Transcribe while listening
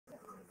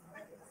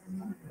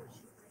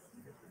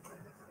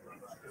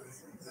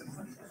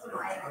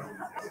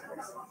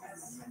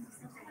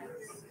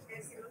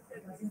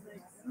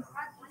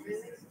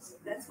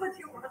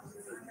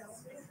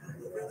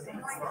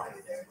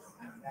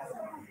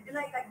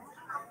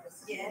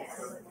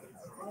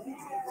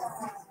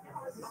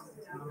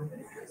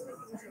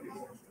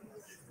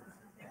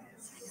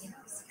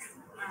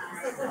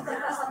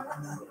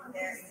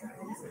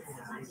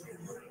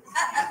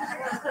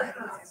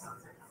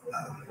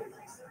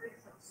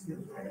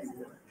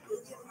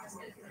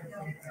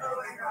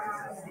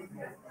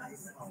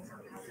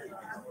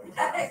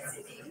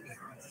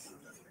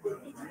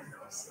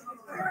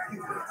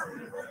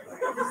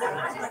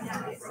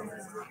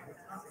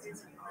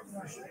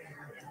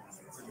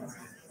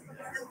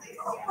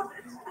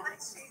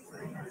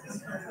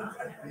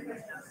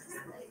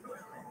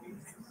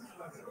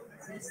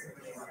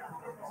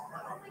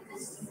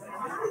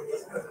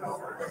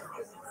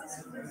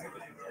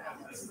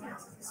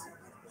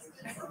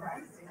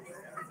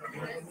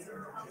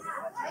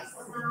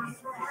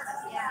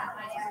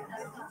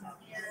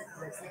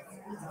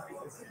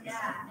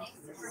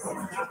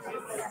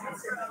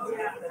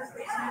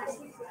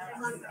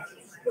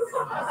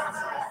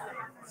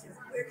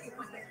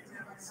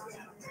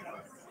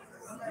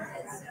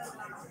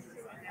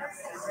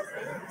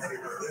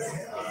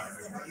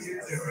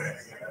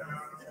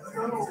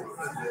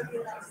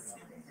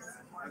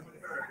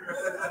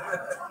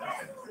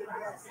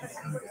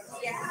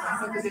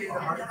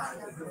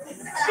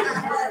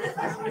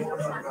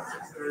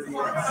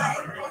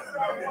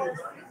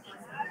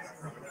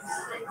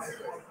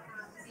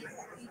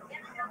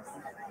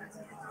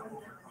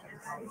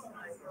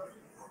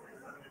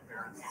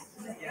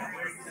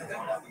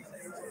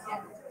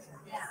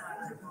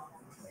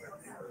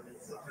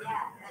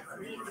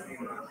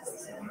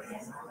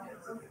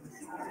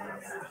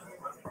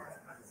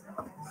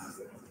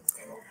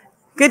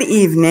Good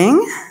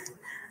evening,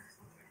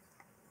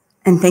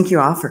 and thank you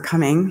all for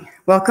coming.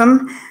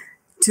 Welcome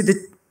to the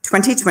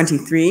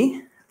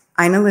 2023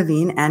 Ina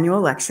Levine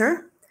Annual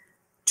Lecture,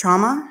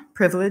 Trauma,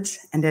 Privilege,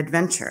 and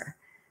Adventure,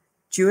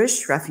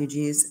 Jewish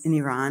Refugees in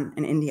Iran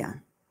and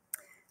India.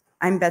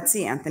 I'm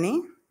Betsy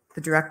Anthony,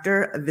 the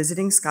Director of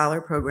Visiting Scholar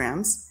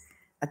Programs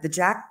at the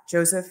Jack,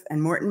 Joseph,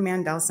 and Morton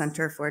Mandel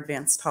Center for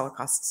Advanced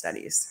Holocaust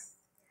Studies.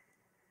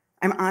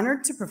 I'm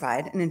honored to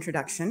provide an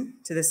introduction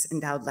to this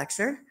endowed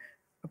lecture,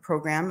 a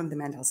program of the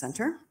Mandel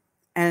Center,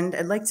 and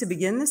I'd like to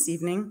begin this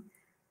evening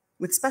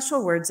with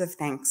special words of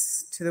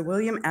thanks to the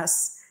William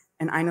S.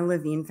 and Ina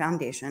Levine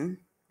Foundation,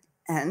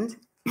 and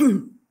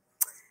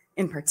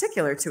in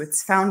particular to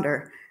its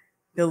founder,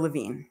 Bill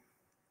Levine.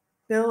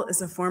 Bill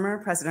is a former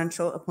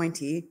presidential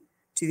appointee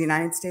to the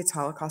United States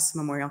Holocaust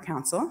Memorial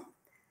Council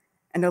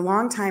and a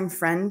longtime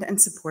friend and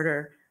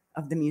supporter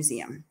of the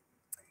museum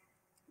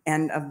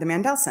and of the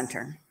Mandel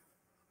Center.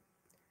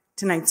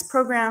 Tonight's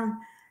program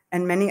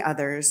and many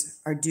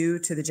others are due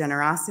to the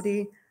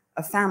generosity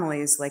of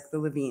families like the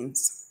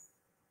Levines.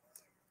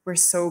 We're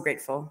so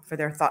grateful for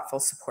their thoughtful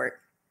support.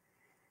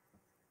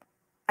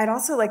 I'd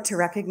also like to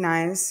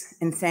recognize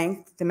and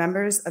thank the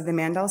members of the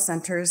Mandel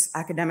Center's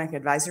Academic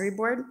Advisory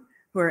Board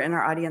who are in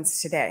our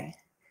audience today.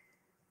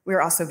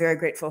 We're also very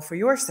grateful for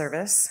your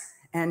service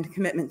and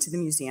commitment to the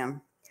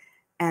museum,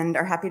 and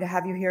are happy to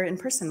have you here in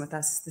person with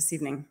us this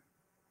evening.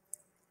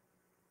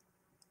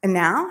 And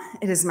now,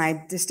 it is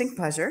my distinct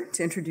pleasure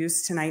to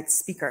introduce tonight's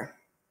speaker.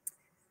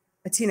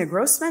 Bettina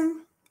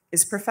Grossman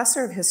is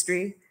Professor of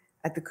History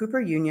at the Cooper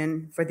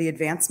Union for the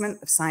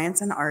Advancement of Science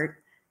and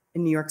Art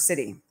in New York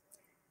City.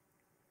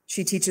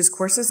 She teaches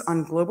courses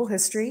on global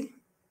history,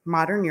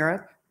 modern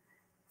Europe,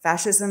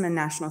 fascism and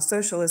National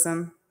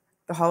Socialism,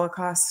 the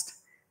Holocaust,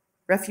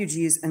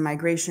 refugees and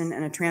migration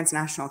in a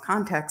transnational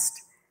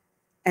context,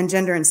 and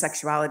gender and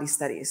sexuality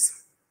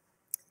studies.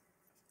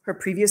 Her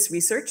previous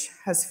research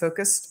has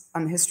focused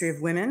on the history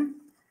of women,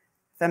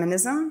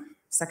 feminism,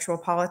 sexual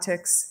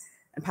politics,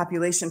 and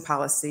population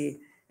policy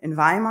in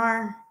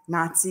Weimar,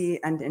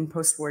 Nazi, and in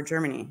post-war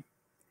Germany.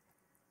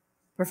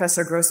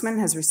 Professor Grossman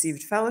has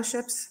received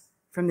fellowships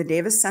from the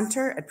Davis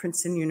Center at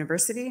Princeton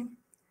University,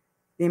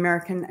 the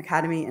American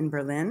Academy in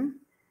Berlin,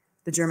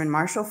 the German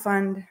Marshall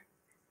Fund,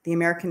 the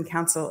American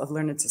Council of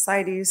Learned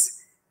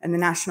Societies, and the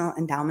National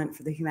Endowment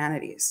for the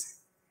Humanities.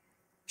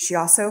 She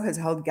also has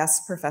held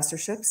guest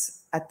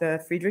professorships at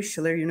the Friedrich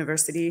Schiller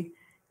University,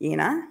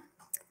 Jena,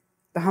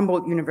 the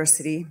Humboldt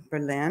University,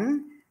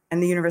 Berlin,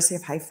 and the University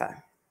of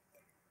Haifa.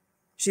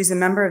 She's a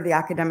member of the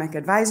Academic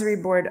Advisory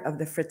Board of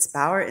the Fritz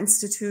Bauer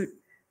Institute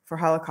for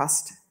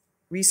Holocaust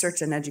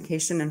Research and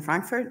Education in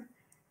Frankfurt,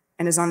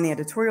 and is on the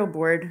editorial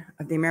board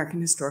of the American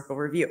Historical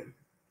Review.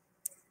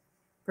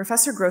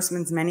 Professor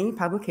Grossman's many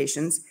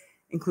publications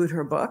include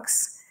her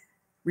books,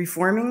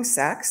 Reforming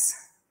Sex,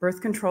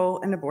 Birth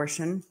Control and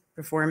Abortion,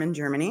 Reform in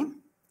Germany,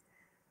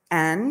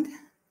 and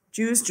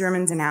Jews,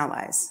 Germans, and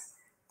Allies,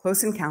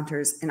 Close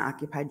Encounters in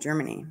Occupied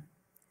Germany.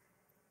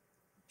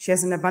 She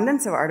has an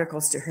abundance of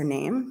articles to her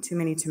name, too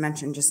many to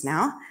mention just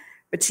now,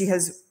 but she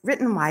has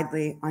written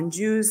widely on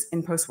Jews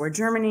in post-war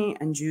Germany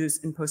and Jews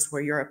in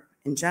post-war Europe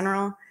in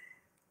general,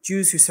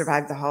 Jews who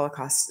survived the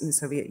Holocaust in the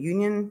Soviet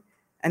Union,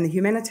 and the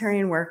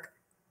humanitarian work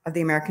of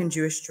the American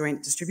Jewish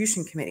Joint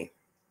Distribution Committee.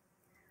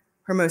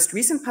 Her most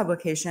recent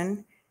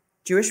publication,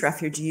 Jewish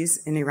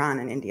Refugees in Iran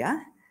and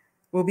India,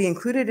 will be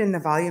included in the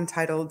volume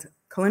titled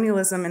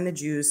Colonialism and the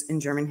Jews in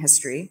German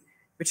History,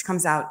 which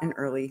comes out in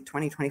early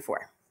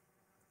 2024.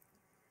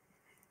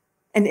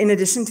 And in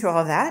addition to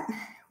all that,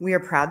 we are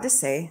proud to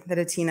say that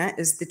Atina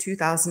is the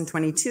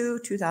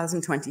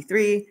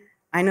 2022-2023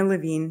 Ina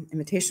Levine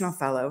Invitational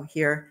Fellow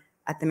here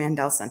at the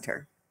Mandel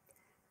Center.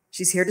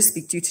 She's here to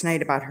speak to you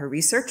tonight about her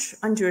research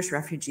on Jewish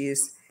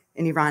refugees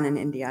in Iran and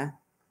India.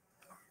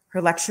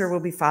 Her lecture will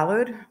be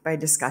followed by a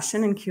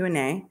discussion and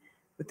Q&A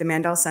with the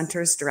Mandel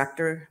Center's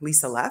director,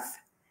 Lisa Leff.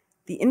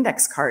 The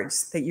index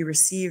cards that you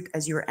received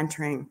as you were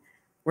entering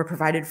were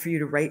provided for you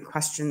to write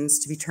questions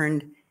to be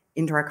turned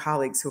into our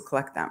colleagues who will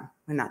collect them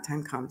when that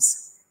time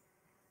comes.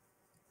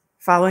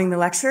 Following the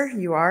lecture,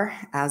 you are,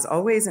 as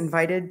always,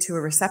 invited to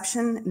a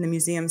reception in the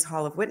museum's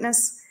Hall of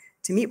Witness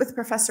to meet with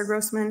Professor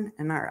Grossman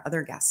and our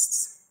other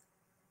guests.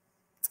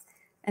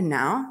 And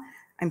now,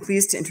 I'm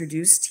pleased to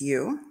introduce to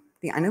you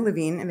the Ina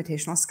Levine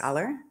Invitational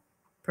Scholar,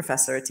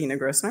 Professor Atina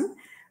Grossman,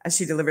 as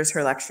she delivers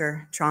her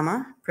lecture,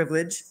 Trauma,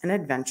 Privilege, and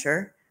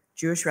Adventure,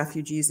 Jewish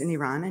Refugees in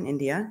Iran and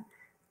India.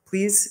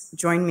 Please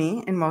join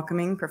me in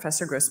welcoming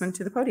Professor Grossman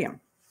to the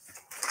podium.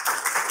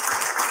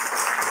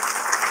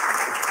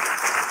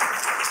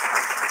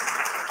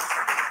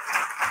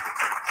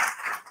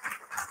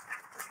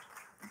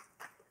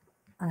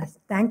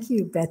 Thank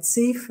you,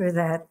 Betsy, for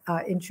that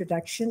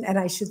introduction. And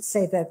I should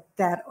say that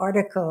that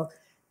article,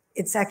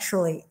 it's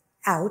actually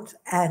out,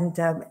 and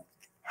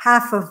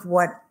half of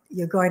what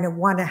you're going to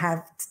want to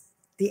have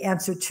the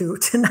answer to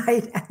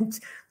tonight and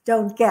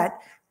don't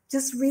get,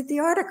 just read the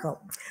article.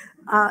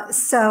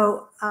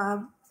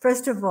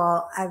 First of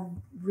all,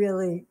 I'm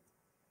really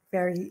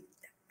very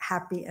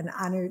happy and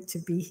honored to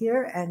be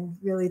here and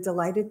really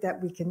delighted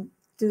that we can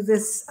do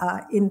this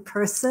in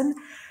person,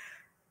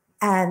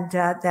 and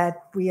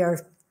that we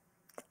are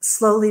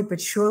slowly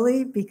but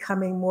surely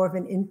becoming more of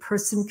an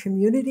in-person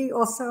community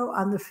also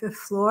on the 5th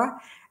floor.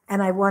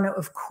 And I want to,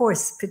 of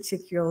course,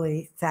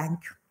 particularly thank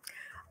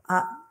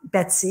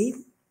Betsy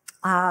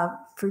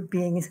for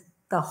being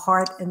the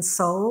heart and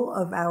soul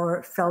of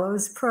our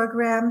fellows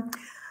program,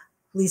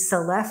 Lisa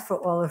Leff for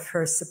all of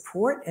her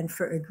support and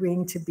for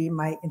agreeing to be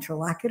my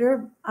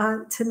interlocutor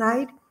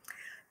tonight,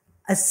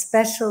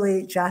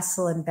 especially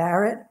Jocelyn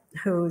Barrett,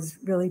 who's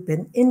really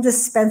been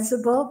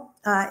indispensable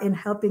in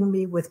helping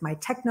me with my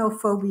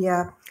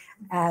technophobia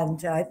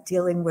and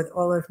dealing with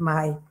all of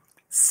my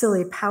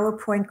silly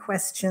PowerPoint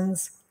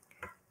questions.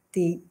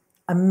 The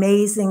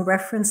amazing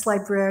reference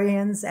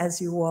librarians,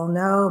 as you all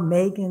know,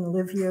 Megan,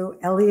 Livio,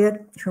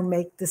 Elliot, who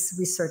make this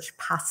research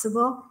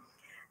possible,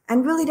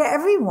 and really to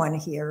everyone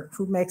here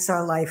who makes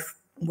our life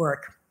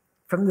work,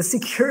 from the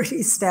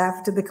security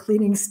staff to the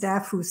cleaning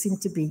staff who seem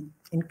to be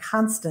in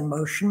constant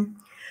motion,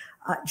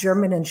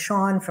 German and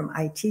Sean from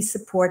IT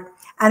support,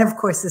 and of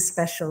course,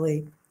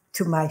 especially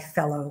to my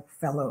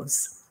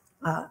fellows.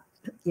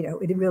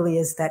 It really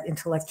is that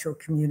intellectual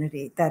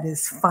community that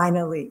is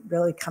finally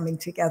really coming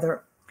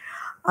together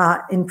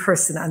in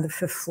person on the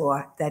 5th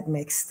floor that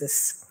makes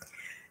this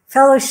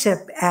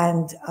fellowship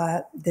and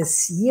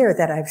this year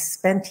that I've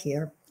spent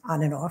here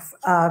on and off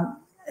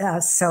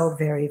so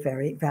very,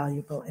 very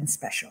valuable and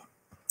special.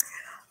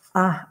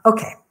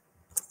 Okay,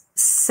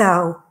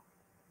 so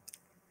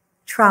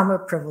trauma,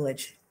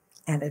 privilege,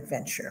 and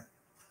adventure.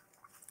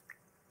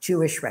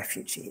 Jewish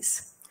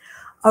refugees.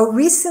 A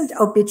recent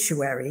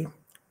obituary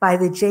by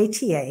the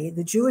JTA,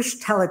 the Jewish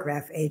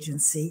Telegraph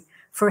Agency,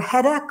 for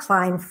Hedda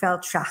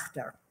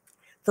Kleinfeld-Schachter,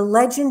 the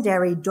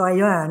legendary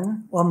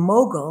doyenne, or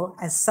mogul,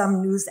 as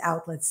some news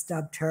outlets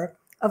dubbed her,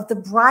 of the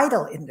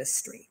bridal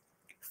industry,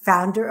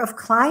 founder of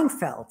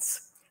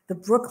Kleinfeld's, the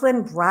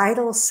Brooklyn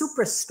bridal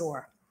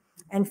superstore,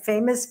 and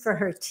famous for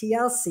her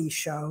TLC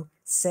show,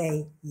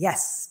 Say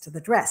Yes to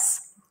the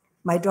Dress.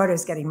 My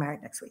daughter's getting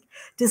married next week.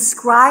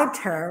 Described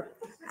her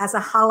as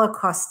a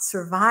Holocaust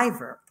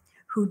survivor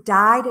who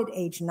died at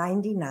age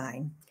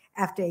 99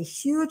 after a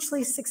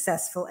hugely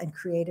successful and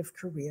creative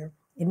career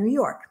in New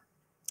York.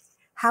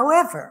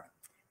 However,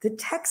 the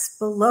text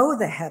below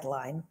the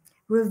headline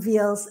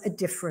reveals a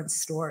different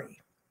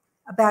story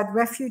about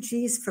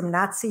refugees from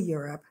Nazi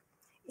Europe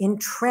in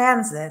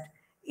transit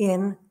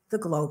in the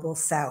global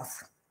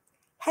South.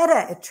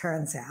 Hedda, it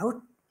turns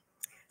out,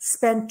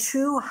 spent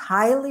 2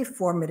 highly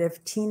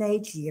formative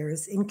teenage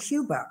years in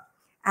Cuba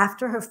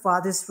after her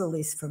father's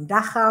release from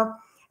Dachau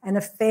and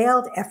a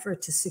failed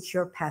effort to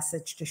secure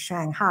passage to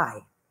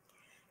Shanghai.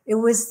 It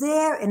was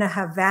there in a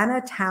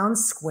Havana town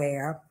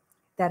square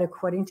that,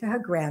 according to her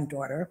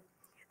granddaughter,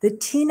 the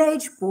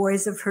teenage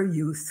boys of her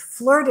youth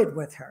flirted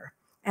with her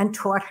and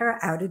taught her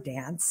how to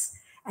dance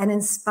and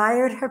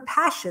inspired her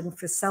passion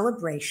for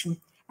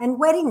celebration and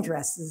wedding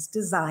dresses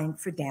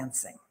designed for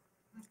dancing.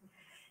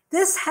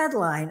 This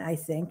headline, I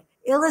think,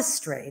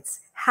 illustrates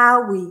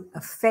how we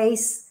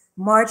efface,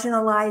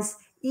 marginalize,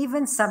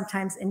 even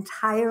sometimes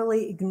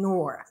entirely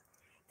ignore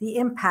the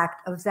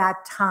impact of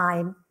that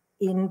time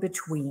in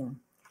between,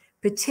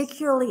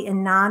 particularly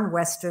in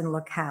non-Western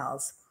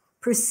locales,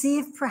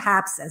 perceived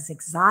perhaps as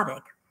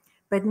exotic,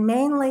 but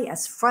mainly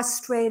as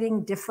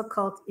frustrating,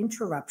 difficult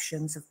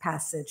interruptions of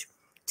passage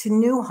to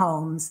new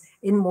homes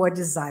in more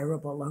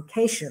desirable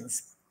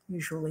locations,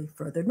 usually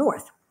further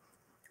north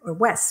or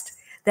west,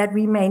 that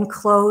remain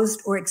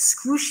closed or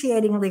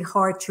excruciatingly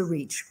hard to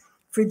reach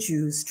for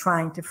Jews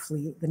trying to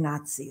flee the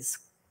Nazis,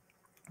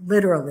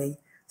 literally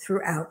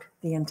throughout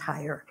the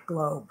entire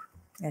globe.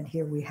 And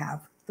here we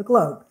have the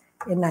globe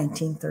in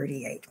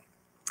 1938.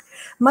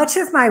 Much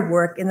of my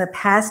work in the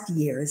past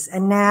years,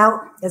 and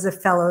now as a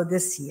fellow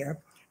this year,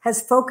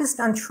 has focused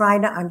on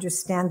trying to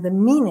understand the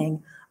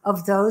meaning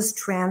of those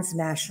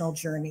transnational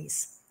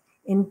journeys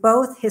in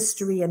both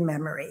history and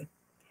memory,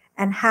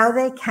 and how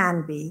they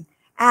can be,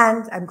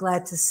 and I'm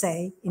glad to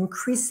say,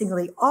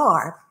 increasingly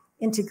are,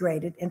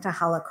 integrated into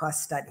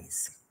Holocaust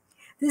studies.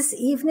 This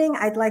evening,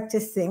 I'd like to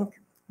think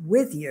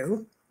with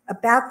you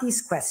about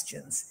these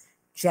questions,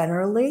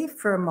 generally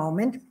for a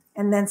moment,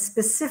 and then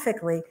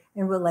specifically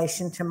in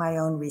relation to my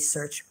own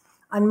research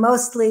on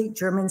mostly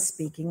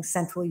German-speaking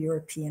Central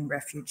European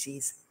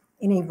refugees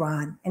in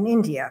Iran and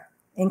India,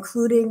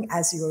 including,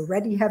 as you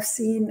already have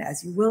seen,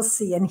 as you will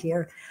see and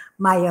hear,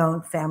 my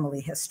own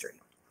family history.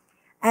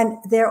 And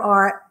there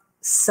are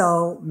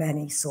so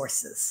many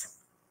sources.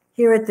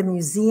 Here at the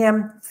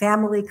museum,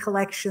 family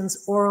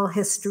collections, oral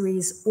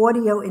histories,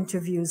 audio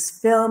interviews,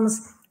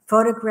 films,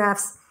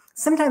 photographs.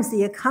 Sometimes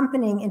the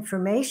accompanying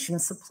information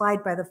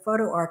supplied by the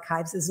photo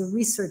archives is a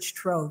research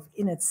trove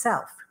in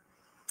itself.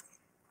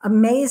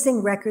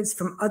 Amazing records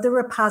from other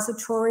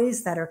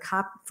repositories that are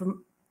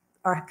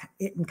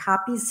in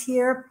copies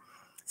here,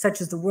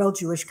 such as the World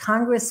Jewish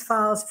Congress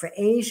files for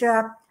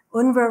Asia,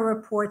 UNRWA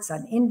reports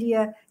on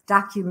India,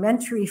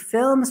 documentary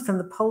films from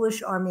the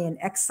Polish army in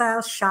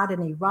exile shot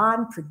in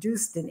Iran,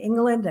 produced in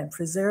England and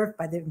preserved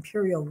by the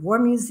Imperial War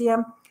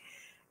Museum,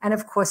 and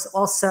of course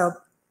also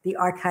the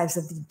archives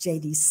of the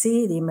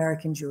JDC, the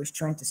American Jewish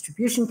Joint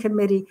Distribution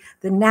Committee,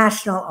 the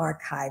National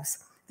Archives,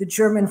 the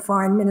German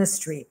Foreign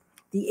Ministry,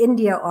 the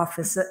India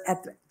office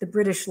at the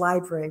British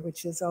Library,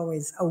 which is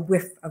always a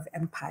whiff of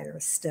empire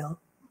still,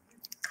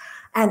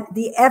 and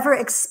the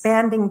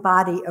ever-expanding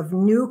body of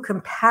new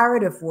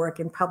comparative work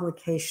and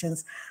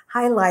publications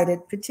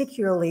highlighted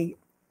particularly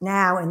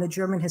now in the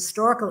German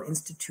Historical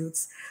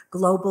Institute's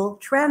Global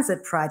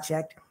Transit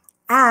Project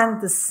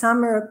and the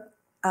Summer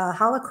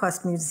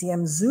Holocaust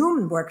Museum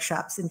Zoom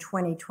workshops in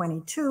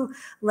 2022,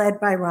 led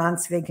by Ron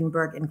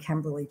Zwigenberg and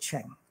Kimberly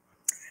Cheng.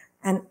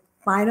 And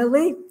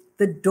finally,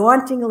 the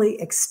dauntingly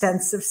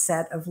extensive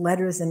set of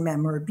letters and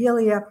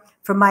memorabilia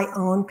from my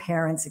own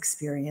parents'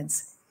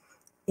 experience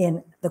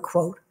in the,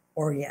 quote,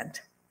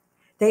 Orient.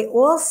 They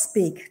all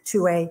speak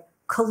to a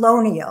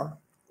colonial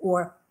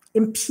or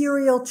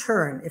imperial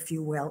turn, if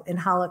you will, in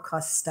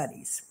Holocaust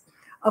studies,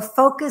 a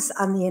focus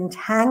on the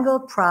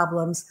entangled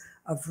problems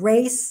of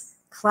race,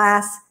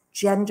 class,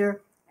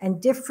 gender,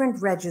 and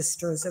different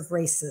registers of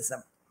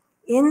racism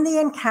in the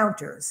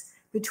encounters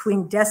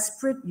between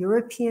desperate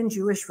European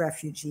Jewish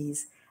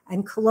refugees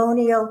and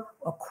colonial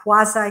or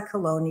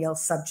quasi-colonial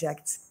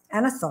subjects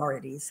and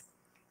authorities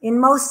in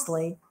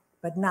mostly,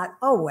 but not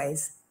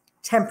always,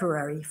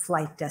 temporary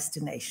flight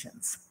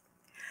destinations.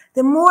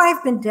 The more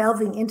I've been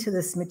delving into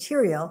this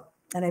material,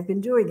 and I've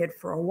been doing it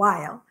for a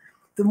while,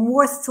 the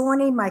more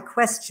thorny my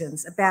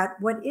questions about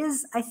what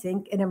is, I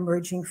think, an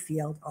emerging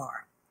field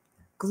are.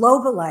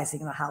 Globalizing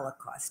the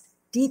Holocaust,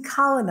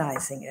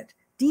 decolonizing it,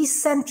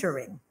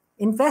 decentering,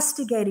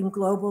 investigating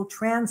global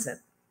transit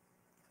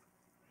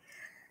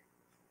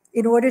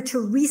in order to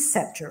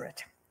recenter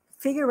it,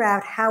 figure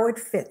out how it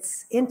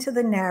fits into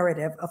the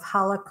narrative of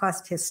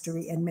Holocaust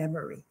history and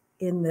memory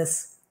in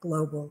this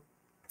global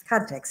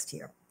context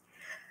here.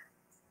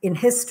 In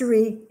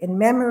history, in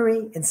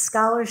memory, in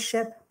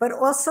scholarship, but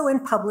also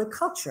in public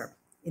culture,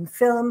 in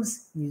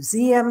films,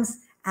 museums,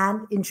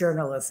 and in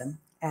journalism,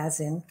 as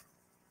in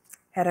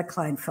Hedda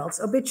Kleinfeld's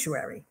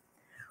obituary.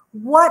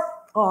 What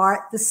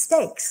are the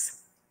stakes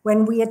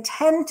when we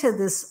attend to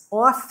this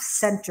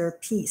off-center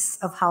piece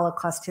of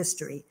Holocaust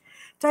history,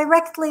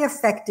 directly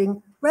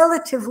affecting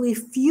relatively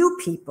few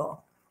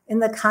people in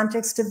the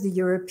context of the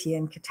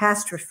European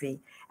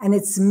catastrophe and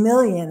its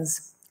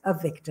millions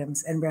of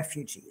victims and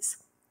refugees?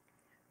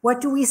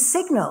 What do we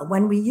signal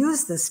when we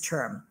use this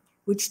term,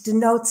 which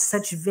denotes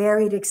such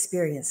varied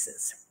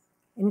experiences?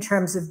 In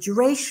terms of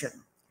duration,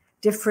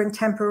 different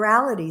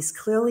temporalities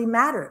clearly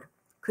mattered,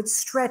 could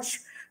stretch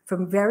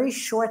from very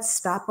short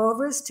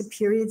stopovers to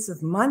periods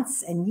of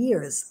months and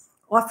years,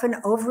 often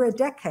over a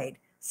decade,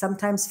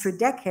 sometimes for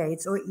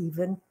decades or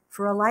even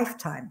for a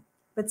lifetime,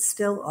 but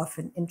still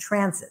often in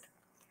transit.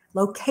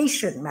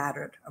 Location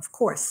mattered, of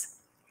course.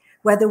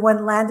 Whether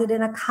one landed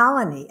in a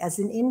colony, as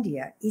in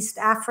India, East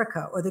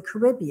Africa, or the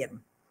Caribbean,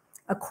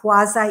 a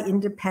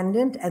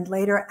quasi-independent and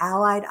later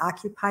Allied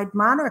occupied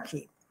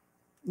monarchy,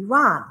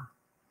 Iran,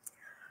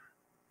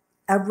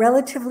 a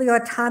relatively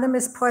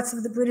autonomous parts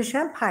of the British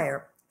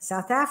Empire,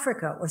 South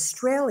Africa,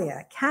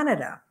 Australia,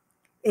 Canada.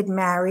 It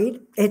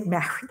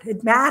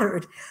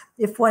mattered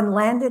if one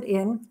landed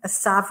in a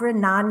sovereign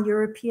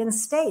non-European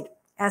state,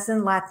 as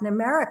in Latin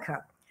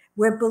America,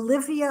 where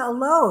Bolivia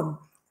alone,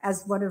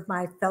 as one of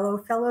my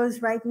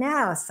fellows right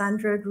now,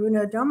 Sandra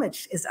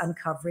Gruner-Domich, is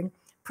uncovering,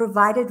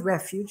 provided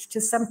refuge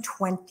to some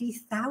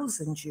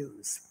 20,000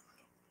 Jews.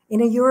 In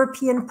a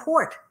European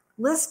port,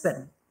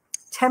 Lisbon,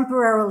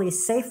 temporarily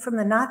safe from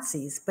the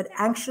Nazis, but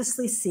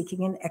anxiously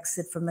seeking an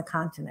exit from the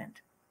continent.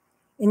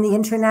 In the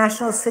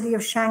international city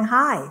of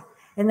Shanghai,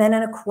 and then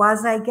in a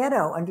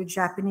quasi-ghetto under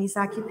Japanese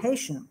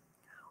occupation.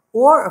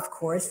 Or, of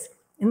course,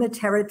 in the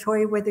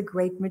territory where the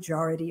great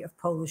majority of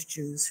Polish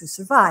Jews who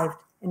survived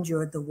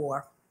endured the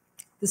war,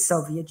 the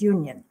Soviet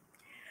Union.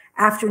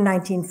 After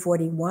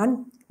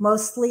 1941,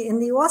 mostly in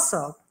the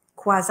also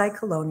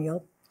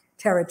quasi-colonial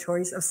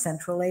territories of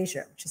Central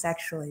Asia, which is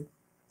actually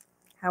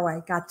how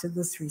I got to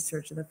this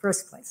research in the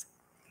first place.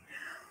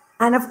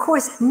 And of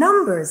course,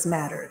 numbers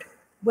mattered,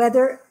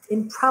 whether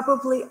in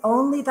probably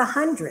only the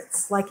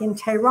hundreds, like in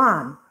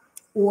Tehran,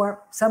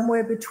 or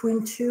somewhere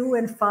between 2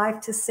 and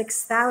 5 to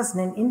 6,000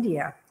 in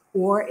India,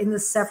 or in the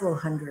several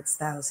hundreds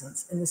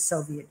thousands in the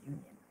Soviet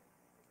Union.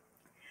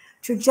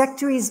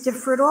 Trajectories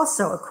differed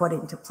also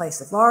according to place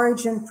of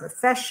origin,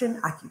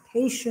 profession,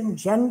 occupation,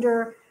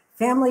 gender,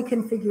 family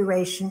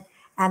configuration,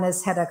 and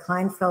as Hedda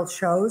Kleinfeld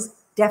shows,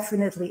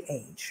 definitely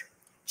age.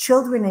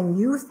 Children and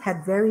youth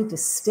had very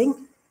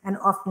distinct and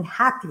often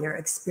happier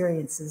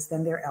experiences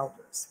than their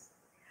elders.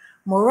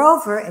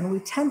 Moreover, and we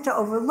tend to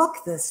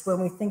overlook this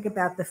when we think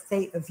about the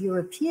fate of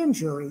European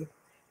Jewry,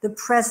 the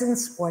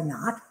presence or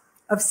not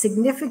of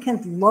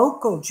significant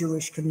local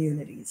Jewish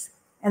communities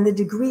and the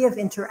degree of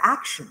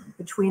interaction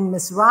between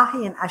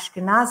Mizrahi and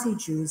Ashkenazi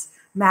Jews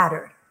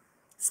mattered.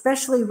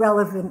 Especially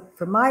relevant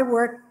for my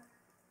work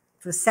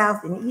for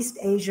South and East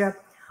Asia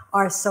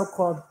are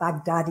so-called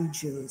Baghdadi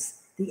Jews,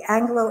 the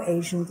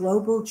Anglo-Asian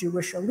global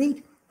Jewish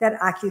elite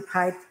that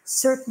occupied,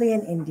 certainly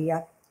in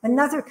India,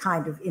 another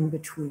kind of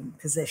in-between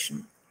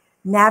position,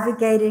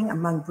 navigating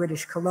among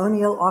British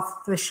colonial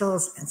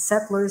officials and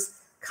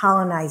settlers,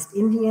 colonized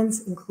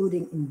Indians,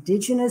 including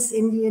indigenous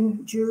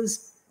Indian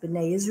Jews,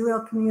 B'nai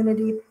Israel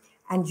community,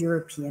 and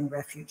European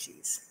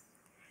refugees.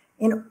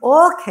 In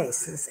all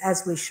cases,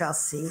 as we shall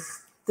see,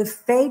 the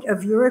fate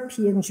of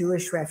European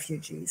Jewish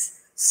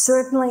refugees,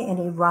 certainly in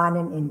Iran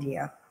and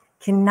India,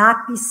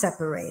 cannot be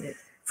separated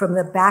from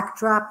the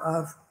backdrop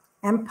of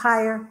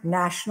empire,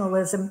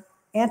 nationalism,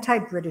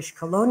 anti-British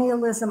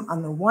colonialism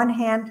on the one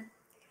hand,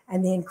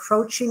 and the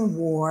encroaching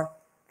war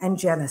and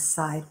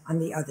genocide on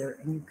the other.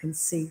 And you can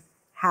see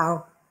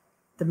how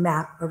the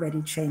map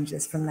already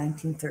changes from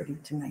 1930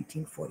 to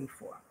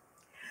 1944.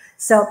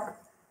 So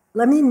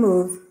let me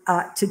move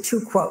to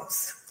 2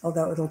 quotes,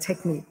 although it'll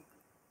take me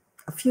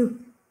a few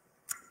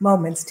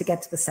moments to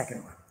get to the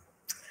second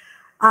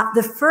one.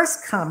 The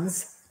first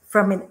comes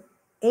from an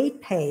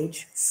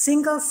 8-page,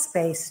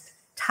 single-spaced,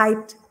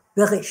 typed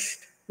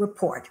Bericht,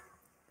 report,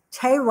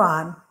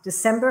 Tehran,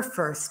 December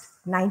 1st,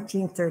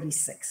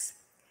 1936,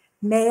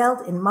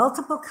 mailed in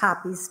multiple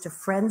copies to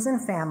friends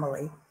and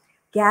family,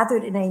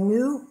 gathered in a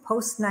new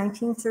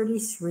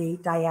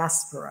post-1933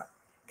 diaspora,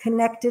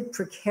 connected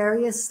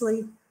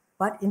precariously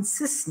but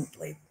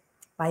insistently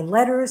by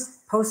letters,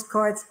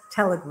 postcards,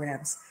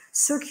 telegrams,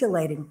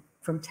 circulating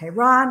from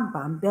Tehran,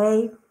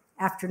 Bombay,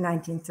 after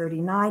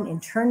 1939,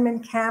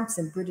 internment camps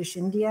in British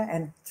India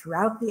and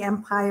throughout the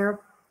empire,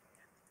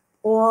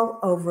 all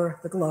over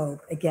the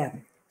globe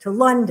again, to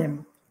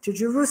London, to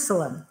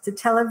Jerusalem, to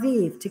Tel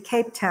Aviv, to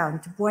Cape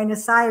Town, to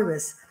Buenos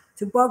Aires,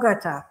 to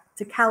Bogota,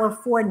 to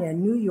California,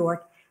 New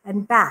York,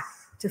 and back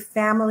to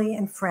family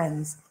and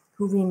friends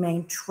who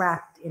remained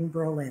trapped in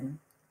Berlin.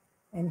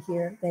 And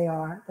here they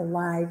are, the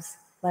lives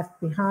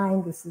left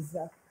behind. This is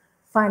a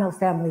final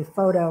family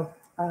photo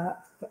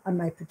on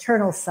my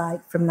paternal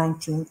side from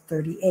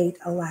 1938,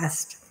 a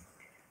last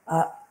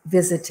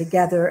visit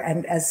together.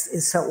 And as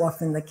is so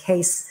often the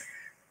case,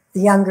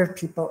 the younger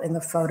people in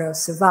the photo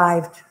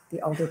survived,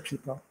 the older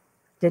people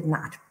did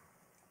not.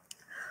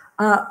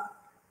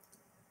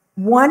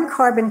 One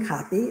carbon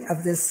copy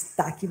of this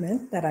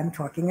document that I'm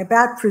talking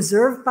about,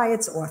 preserved by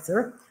its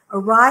author,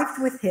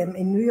 arrived with him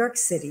in New York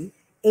City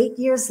 8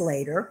 years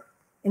later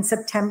in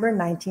September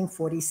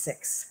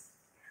 1946,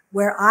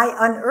 where I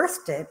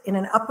unearthed it in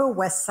an Upper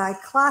West Side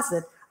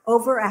closet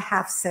over a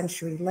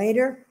half-century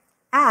later,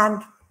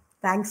 and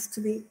thanks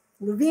to the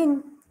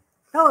Levine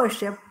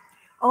Fellowship,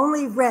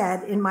 only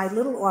read in my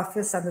little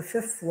office on the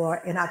 5th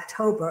floor in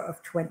October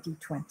of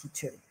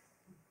 2022.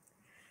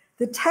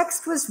 The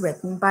text was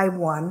written by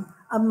one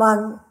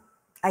among,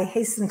 I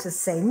hasten to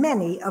say,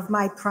 many of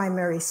my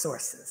primary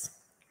sources.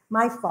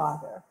 My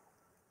father,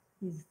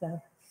 he's the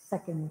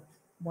second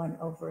one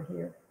over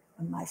here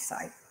on my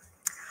side.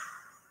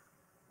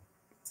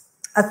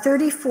 A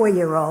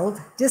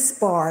 34-year-old,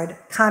 disbarred,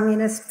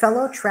 communist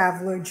fellow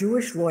traveler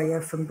Jewish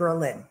lawyer from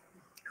Berlin,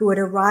 who had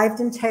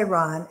arrived in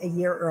Tehran a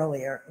year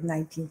earlier in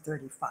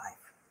 1935.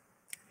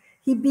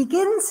 He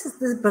begins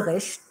the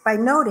Bericht by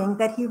noting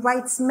that he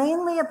writes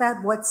mainly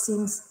about what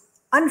seems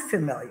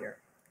unfamiliar,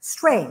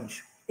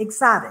 strange,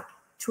 exotic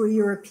to a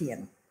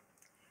European.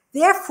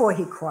 Therefore,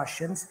 he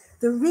cautions,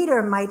 the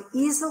reader might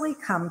easily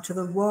come to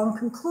the wrong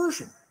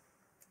conclusion.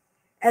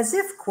 As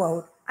if,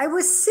 quote, I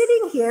was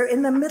sitting here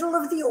in the middle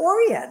of the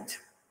Orient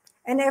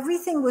and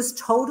everything was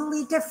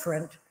totally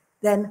different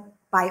than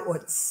bei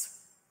uns.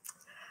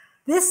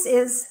 This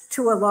is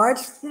to a large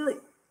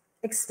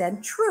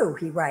extent true,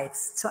 he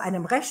writes, zu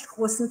einem recht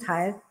großen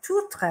Teil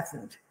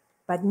zutreffend,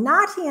 but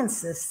not, he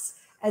insists,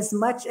 as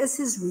much as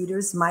his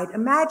readers might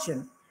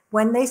imagine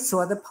when they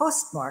saw the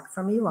postmark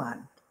from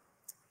Iran.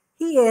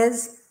 He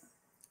is,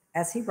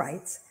 as he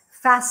writes,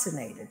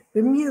 fascinated,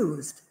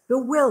 bemused,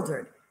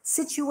 bewildered,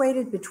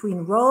 situated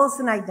between roles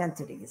and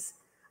identities,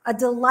 a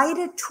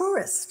delighted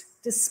tourist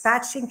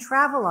dispatching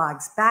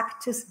travelogues back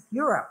to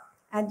Europe,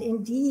 and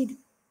indeed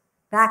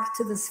back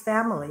to this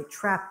family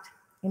trapped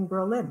in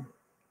Berlin.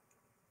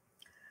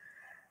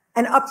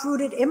 An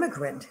uprooted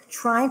immigrant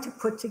trying to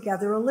put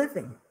together a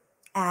living,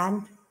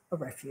 and a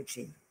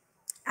refugee,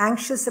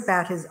 anxious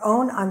about his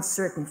own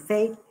uncertain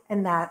fate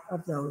and that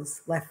of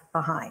those left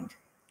behind.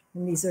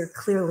 And these are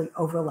clearly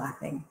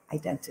overlapping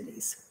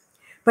identities.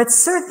 But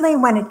certainly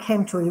when it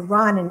came to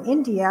Iran and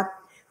India,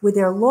 with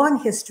their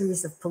long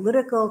histories of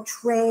political,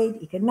 trade,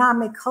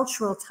 economic,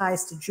 cultural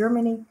ties to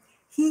Germany,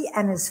 he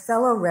and his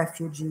fellow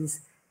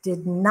refugees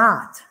did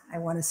not, I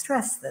want to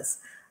stress this,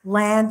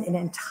 land in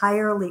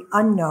entirely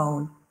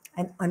unknown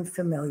and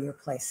unfamiliar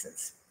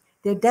places.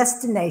 Their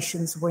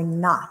destinations were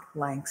not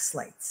blank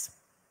slates.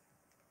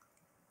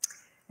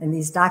 And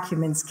these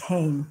documents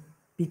came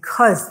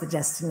because the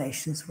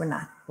destinations were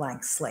not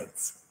blank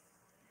slates.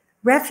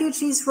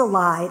 Refugees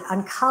relied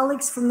on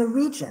colleagues from the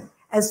region,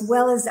 as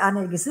well as on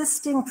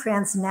existing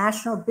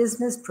transnational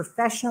business,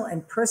 professional,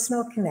 and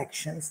personal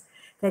connections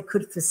that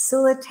could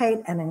facilitate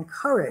and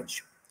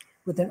encourage,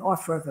 with an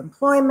offer of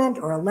employment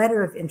or a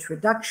letter of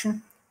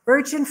introduction,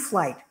 urgent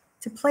flight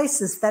to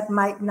places that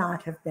might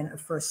not have been a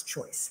first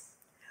choice.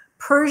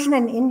 Persian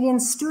and Indian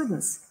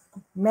students,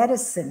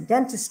 medicine,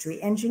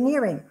 dentistry,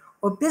 engineering,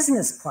 or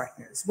business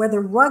partners,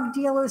 whether rug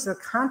dealers or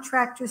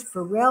contractors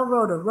for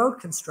railroad or road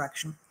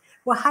construction,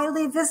 were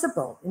highly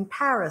visible in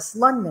Paris,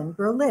 London,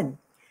 Berlin,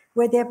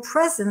 where their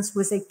presence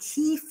was a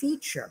key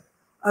feature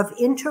of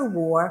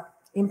interwar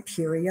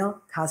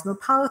imperial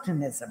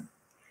cosmopolitanism,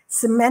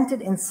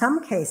 cemented in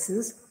some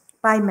cases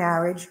by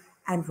marriage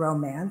and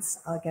romance.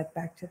 I'll get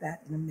back to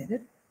that in a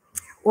minute.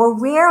 Or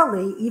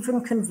rarely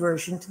even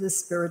conversion to the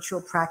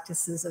spiritual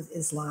practices of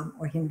Islam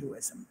or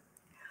Hinduism.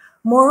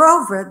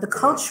 Moreover, the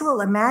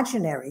cultural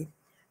imaginary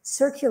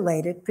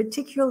circulated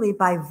particularly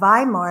by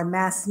Weimar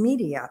mass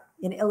media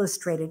in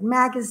illustrated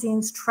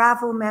magazines,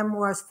 travel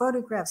memoirs,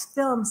 photographs,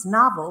 films,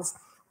 novels,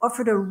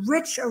 offered a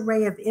rich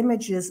array of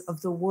images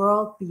of the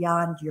world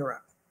beyond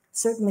Europe,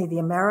 certainly the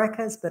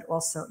Americas, but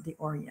also the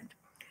Orient,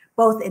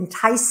 both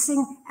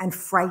enticing and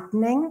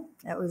frightening.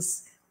 That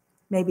was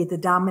maybe the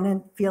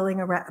dominant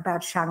feeling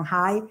about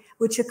Shanghai,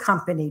 which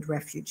accompanied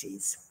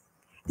refugees.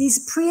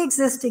 These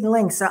pre-existing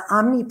links are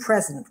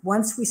omnipresent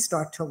once we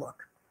start to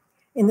look.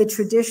 In the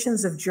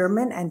traditions of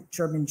German and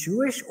German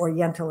Jewish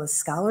Orientalist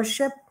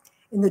scholarship,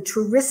 in the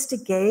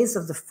touristic gaze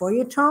of the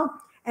feuilleton,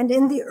 and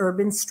in the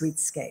urban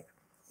streetscape.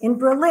 In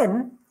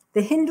Berlin,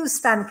 the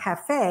Hindustan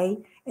Cafe,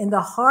 in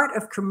the heart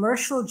of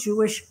commercial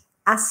Jewish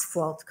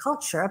asphalt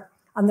culture,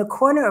 on the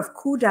corner of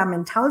Kudamm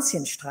and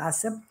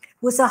Tauentzienstraße,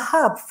 was a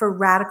hub for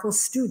radical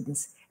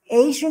students,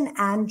 Asian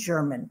and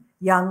German,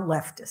 young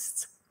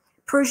leftists.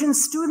 Persian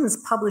students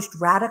published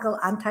radical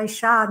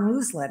anti-Shah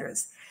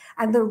newsletters,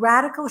 and the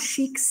radical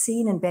chic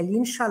scene in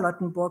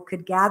Berlin-Charlottenburg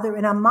could gather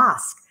in a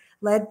mosque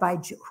led by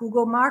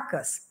Hugo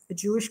Marcus, a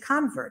Jewish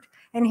convert,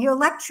 and hear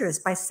lectures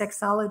by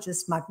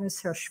sexologist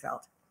Magnus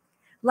Hirschfeld.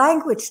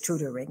 Language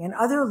tutoring and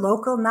other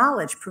local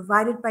knowledge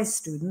provided by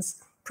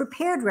students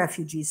prepared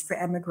refugees for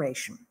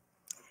emigration.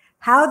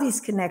 How these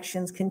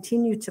connections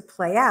continued to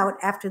play out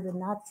after the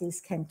Nazis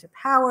came to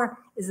power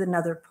is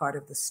another part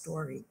of the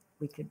story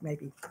we could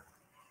maybe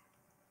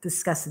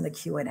discuss in the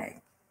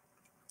Q&A.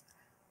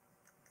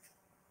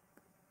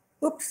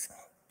 Oops.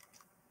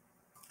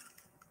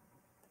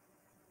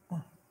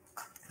 Oh,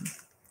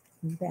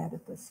 I'm bad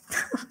at this.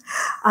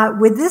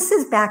 With this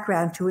as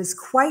background to his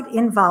quite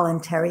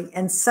involuntary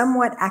and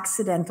somewhat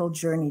accidental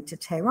journey to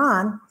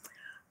Tehran,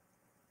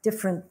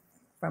 different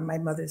from my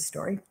mother's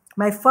story,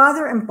 my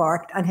father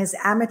embarked on his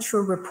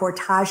amateur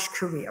reportage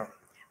career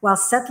while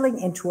settling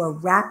into a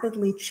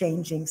rapidly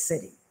changing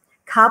city,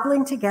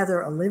 cobbling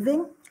together a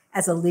living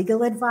as a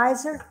legal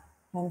advisor,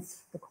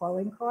 hence the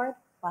calling card,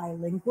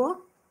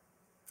 bilingual,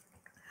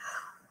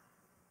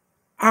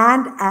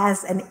 and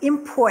as an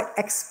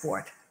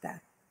import-export,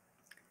 that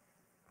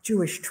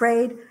Jewish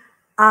trader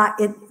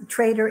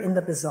in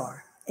the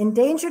bazaar.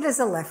 Endangered as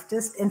a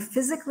leftist and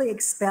physically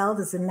expelled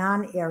as a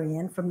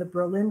non-Aryan from the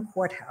Berlin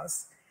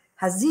courthouse,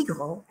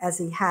 Hasigro, as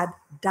he had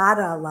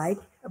Dada-like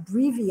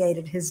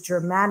abbreviated his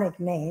Germanic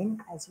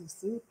name, as you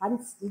see,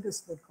 Hans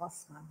Sigismund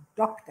Grossmann,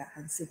 Dr.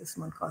 Hans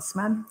Sigismund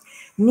Grossmann,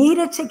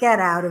 needed to get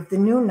out of the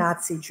new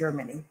Nazi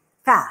Germany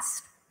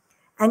fast,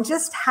 and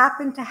just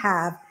happened to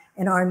have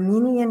an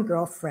Armenian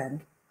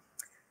girlfriend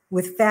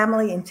with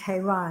family in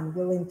Tehran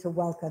willing to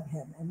welcome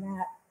him. And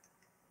that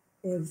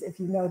is, if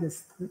you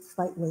notice, the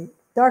slightly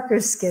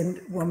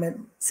darker-skinned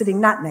woman sitting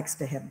not next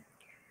to him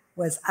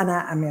was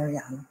Anna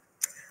Amirian.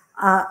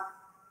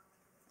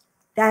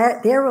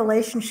 Their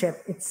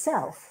relationship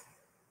itself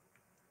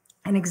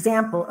an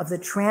example of the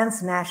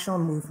transnational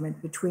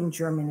movement between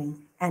Germany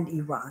and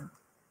Iran.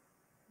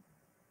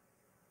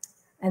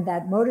 And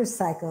that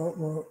motorcycle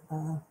will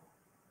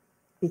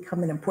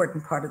become an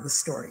important part of the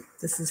story.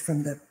 This is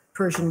from the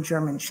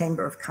Persian-German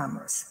Chamber of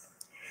Commerce.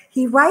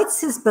 He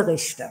writes his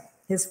Berichte,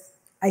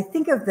 I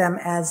think of them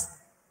as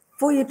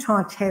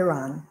feuilleton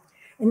Tehran,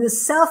 in the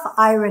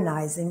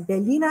self-ironizing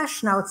Berliner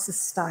Schnauze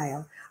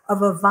style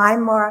of a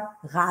Weimar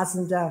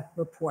rasender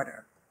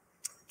reporter,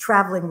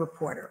 traveling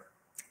reporter.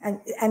 And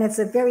it's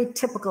a very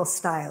typical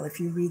style if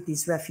you read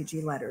these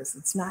refugee letters.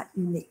 It's not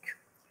unique.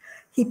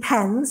 He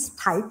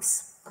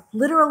types,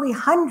 literally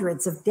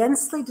hundreds of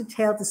densely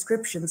detailed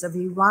descriptions of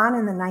Iran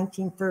in the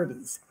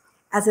 1930s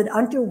as it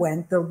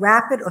underwent the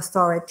rapid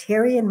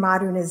authoritarian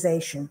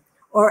modernization,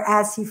 or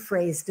as he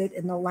phrased it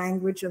in the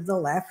language of the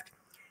left,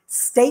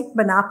 state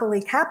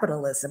monopoly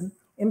capitalism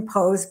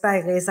imposed by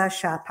Reza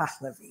Shah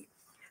Pahlavi.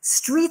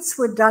 Streets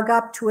were dug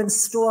up to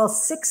install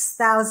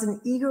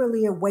 6,000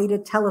 eagerly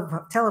awaited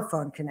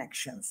telephone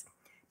connections.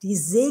 Die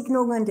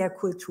Segnungen der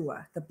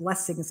Kultur, the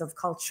blessings of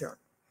culture,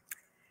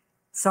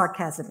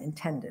 sarcasm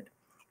intended,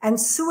 and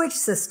sewage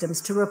systems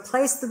to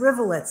replace the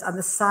rivulets on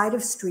the side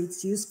of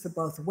streets used for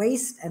both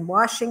waste and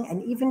washing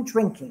and even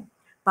drinking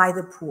by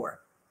the poor.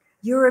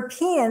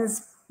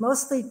 Europeans,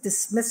 mostly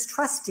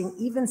mistrusting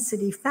even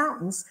city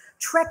fountains,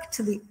 trek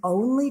to the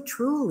only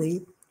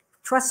truly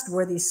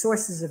trustworthy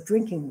sources of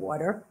drinking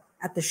water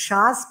at the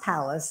Shah's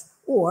Palace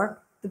or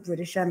the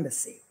British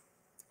Embassy.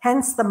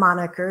 Hence the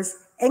monikers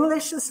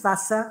Englisches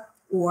Wasser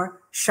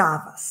or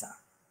Shahwasser.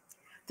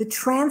 The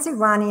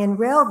Trans-Iranian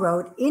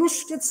Railroad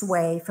inched its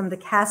way from the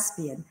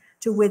Caspian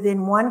to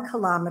within 1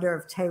 kilometer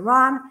of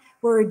Tehran,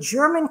 where a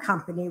German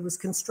company was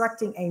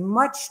constructing a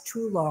much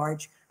too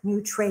large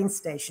new train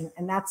station,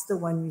 and that's the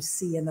one you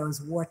see in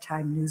those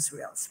wartime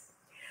newsreels.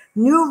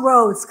 New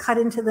roads cut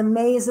into the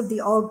maze of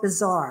the old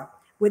bazaar,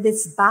 with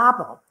its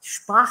Babel,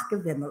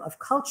 Sprachgewimmel of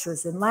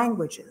cultures and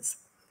languages.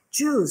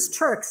 Jews,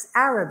 Turks,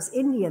 Arabs,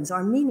 Indians,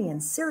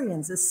 Armenians,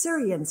 Syrians,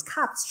 Assyrians,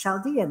 Copts,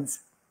 Chaldeans.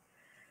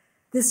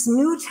 This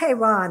new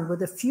Tehran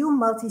with a few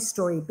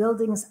multi-story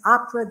buildings,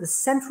 opera, the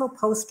central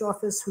post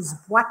office whose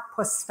boîte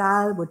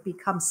postale would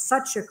become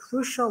such a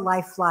crucial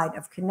lifeline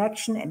of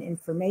connection and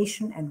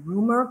information and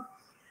rumor,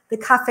 the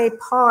Café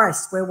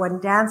Pars where one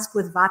danced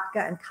with vodka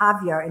and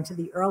caviar into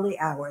the early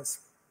hours.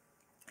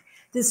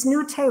 This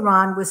new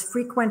Tehran was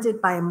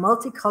frequented by a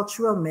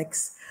multicultural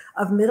mix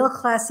of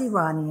middle-class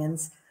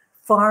Iranians,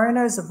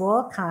 foreigners of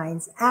all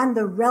kinds, and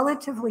the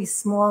relatively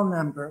small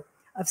number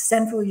of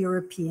Central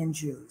European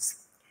Jews.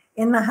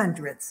 In the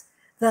hundreds,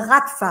 the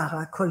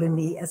Radfahrer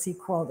colony, as he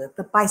called it,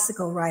 the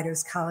bicycle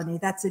riders colony,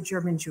 that's a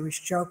German Jewish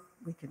joke.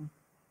 We can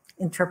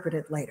interpret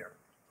it later.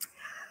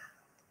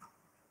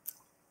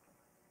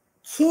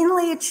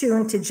 Keenly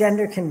attuned to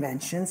gender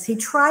conventions, he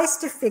tries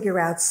to figure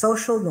out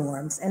social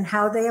norms and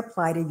how they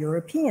apply to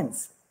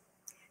Europeans.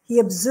 He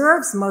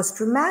observes most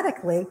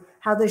dramatically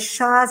how the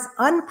Shah's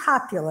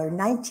unpopular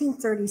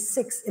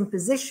 1936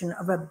 imposition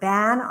of a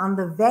ban on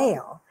the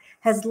veil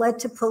has led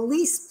to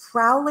police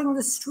prowling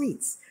the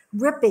streets,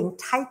 ripping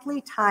tightly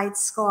tied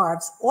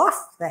scarves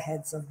off the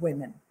heads of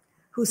women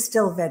who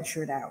still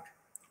ventured out,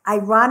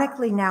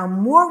 ironically now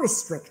more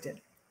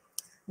restricted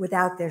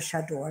without their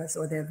chadors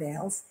or their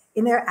veils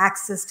in their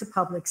access to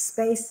public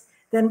space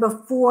than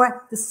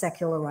before the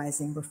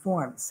secularizing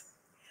reforms.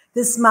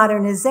 This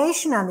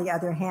modernization, on the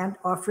other hand,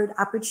 offered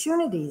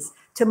opportunities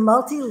to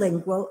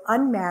multilingual,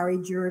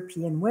 unmarried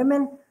European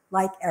women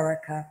like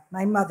Erica,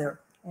 my mother.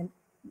 And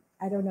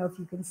I don't know if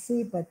you can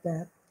see, but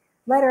the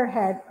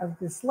letterhead of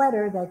this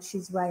letter that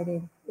she's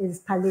writing is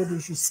Palais de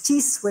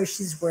Justice, where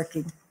she's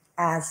working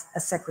as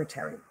a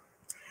secretary.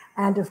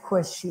 And of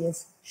course, she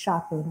is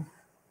shopping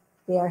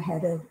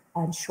bareheaded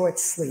and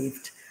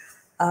short-sleeved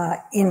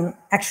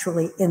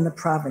actually in the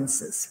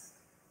provinces.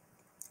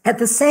 At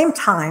the same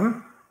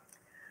time,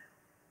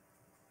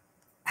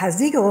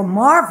 Hazigal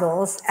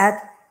marvels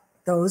at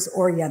those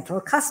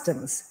Oriental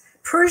customs.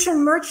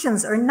 Persian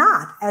merchants are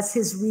not, as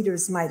his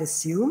readers might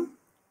assume,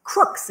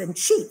 crooks and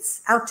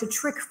cheats out to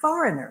trick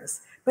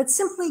foreigners, but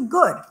simply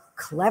good,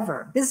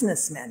 clever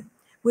businessmen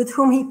with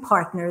whom he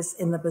partners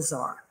in the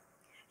bazaar.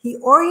 He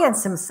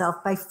orients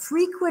himself by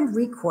frequent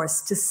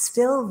recourse to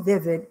still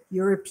vivid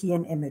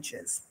European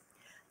images.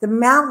 The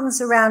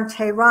mountains around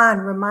Tehran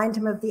remind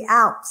him of the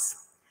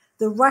Alps.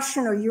 The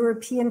Russian or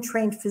European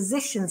trained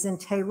physicians in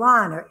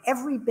Tehran are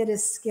every bit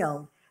as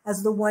skilled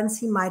as the ones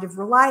he might have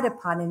relied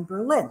upon in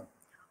Berlin,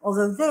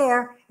 although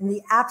there, in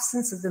the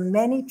absence of the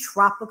many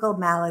tropical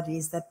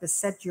maladies that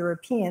beset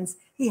Europeans,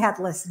 he had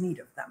less need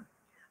of them.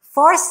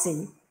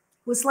 Farsi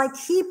was like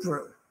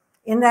Hebrew,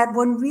 in that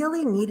one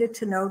really needed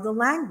to know the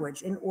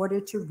language in order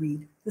to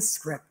read the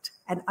script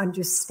and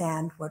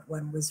understand what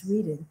one was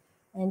reading.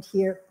 And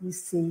here you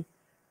see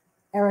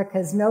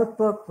Erica's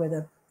notebook with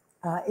an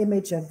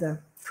image of the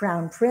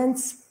Crown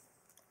Prince,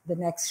 the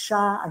next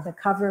Shah on the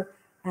cover,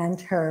 and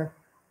her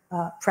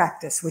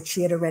practice, which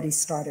she had already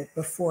started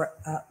before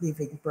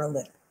leaving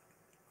Berlin.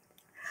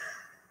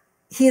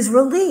 He is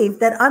relieved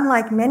that,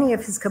 unlike many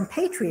of his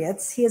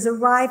compatriots, he has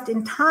arrived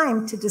in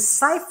time to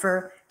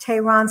decipher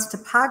Tehran's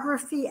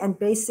topography and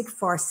basic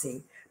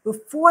Farsi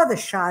before the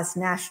Shah's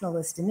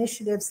nationalist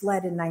initiatives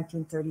led in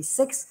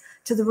 1936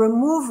 to the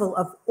removal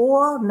of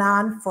all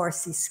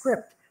non-Farsi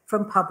script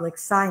from public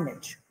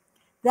signage.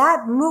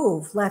 That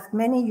move left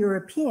many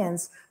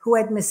Europeans who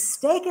had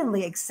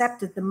mistakenly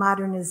accepted the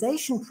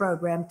modernization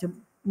program to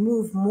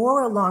move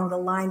more along the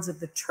lines of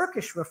the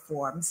Turkish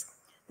reforms,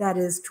 that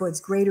is,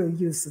 towards greater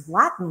use of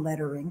Latin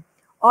lettering,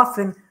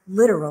 often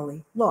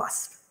literally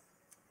lost.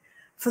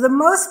 For the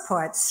most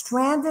part,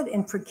 stranded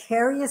in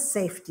precarious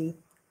safety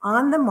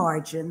on the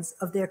margins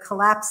of their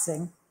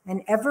collapsing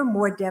and ever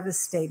more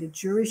devastated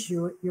Jewish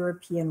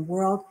European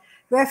world,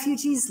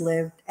 refugees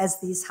lived as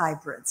these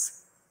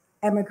hybrids,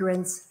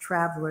 immigrants,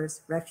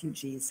 travelers,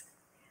 refugees,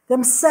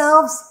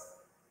 themselves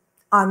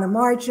on the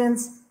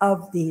margins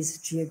of these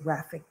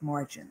geographic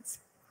margins.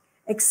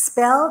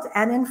 Expelled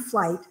and in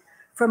flight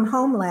from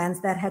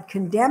homelands that had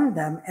condemned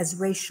them as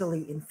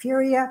racially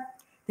inferior,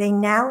 they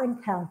now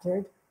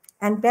encountered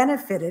and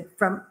benefited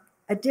from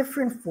a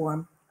different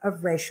form of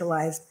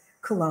racialized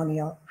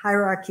colonial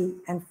hierarchy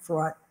and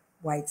fraught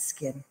white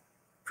skin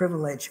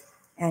privilege.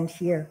 And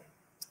here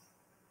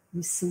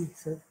you see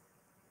sort of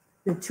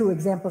the two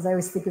examples. I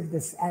always think of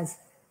this as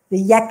the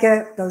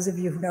Yeke, those of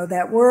you who know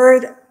that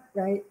word,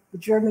 right? The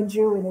German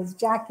Jew in his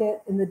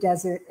jacket in the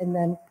desert, and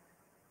then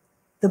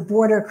the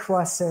border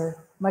crosser,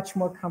 much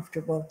more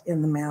comfortable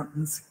in the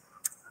mountains,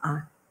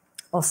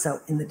 also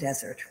in the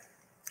desert.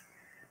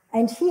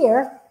 And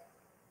here,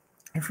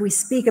 if we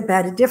speak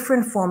about a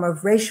different form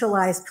of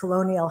racialized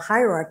colonial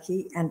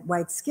hierarchy and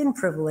white skin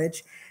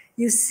privilege,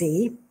 you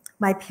see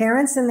my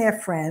parents and their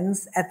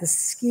friends at the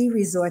ski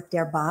resort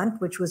Derbent,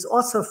 which was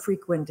also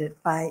frequented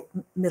by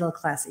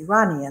middle-class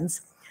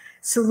Iranians,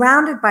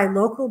 surrounded by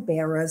local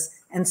bearers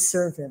and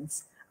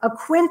servants, a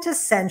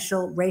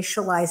quintessential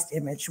racialized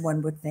image,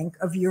 one would think,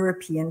 of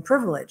European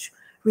privilege,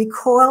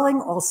 recalling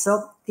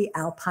also the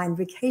Alpine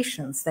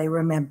vacations they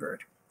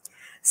remembered.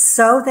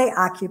 So they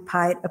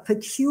occupied a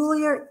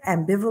peculiar,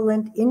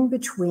 ambivalent,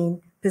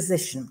 in-between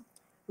position,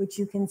 which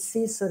you can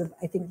see sort of,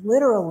 I think,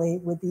 literally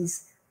with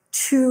these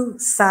two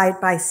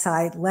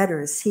side-by-side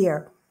letters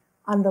here.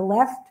 On the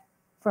left,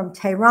 from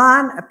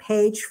Tehran, a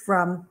page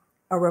from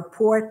a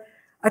report,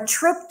 a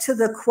trip to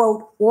the,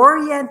 quote,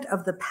 Orient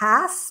of the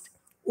past,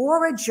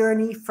 or a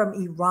journey from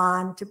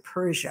Iran to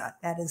Persia.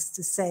 That is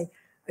to say,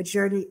 a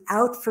journey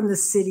out from the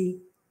city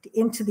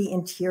into the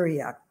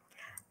interior.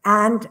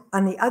 And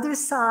on the other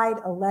side,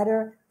 a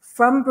letter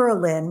from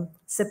Berlin,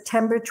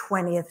 September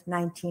 20th,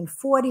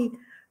 1940,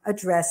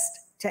 addressed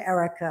to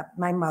Erica,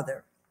 my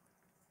mother.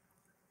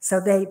 So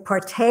they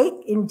partake,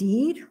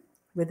 indeed,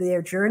 with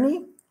their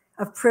journey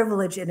of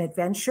privilege and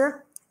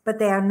adventure, but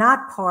they are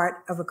not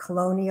part of a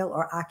colonial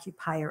or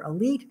occupier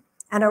elite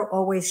and are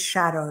always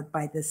shadowed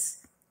by this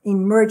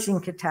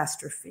emerging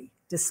catastrophe,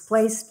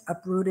 displaced,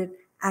 uprooted,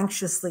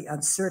 anxiously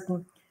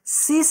uncertain,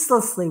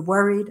 ceaselessly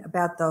worried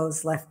about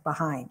those left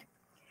behind.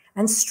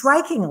 And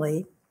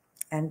strikingly,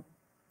 and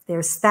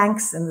there's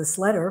thanks in this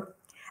letter,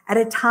 at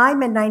a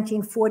time in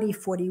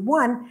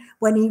 1940-41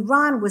 when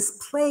Iran was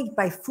plagued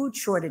by food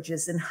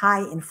shortages and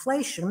high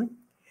inflation,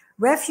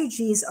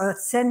 refugees are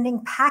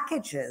sending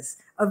packages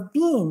of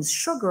beans,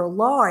 sugar,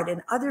 lard,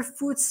 and other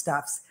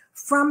foodstuffs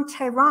from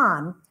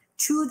Tehran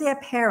to their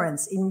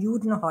parents in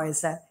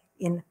Judenhäuser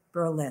in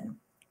Berlin.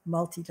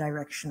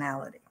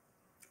 Multidirectionality.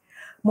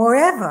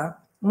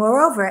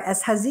 Moreover,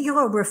 as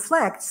Haziro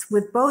reflects,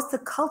 with both the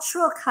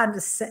cultural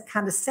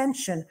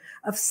condescension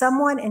of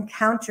someone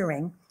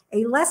encountering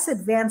a less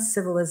advanced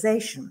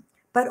civilization,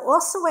 but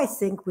also, I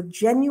think, with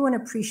genuine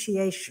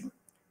appreciation,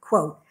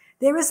 quote,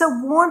 there is a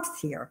warmth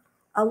here,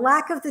 a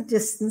lack of the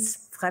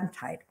distance,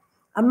 Fremdheit,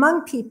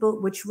 among people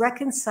which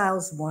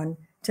reconciles one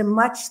to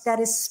much that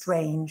is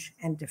strange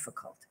and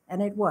difficult.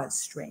 And it was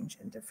strange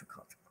and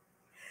difficult.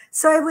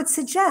 So I would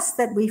suggest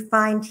that we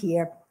find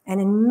here, and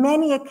in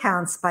many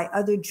accounts by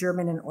other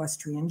German and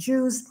Austrian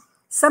Jews,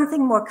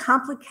 something more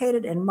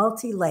complicated and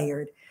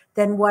multi-layered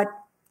than what,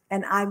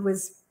 and I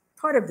was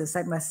part of this,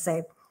 I must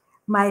say,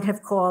 might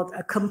have called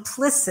a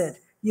complicit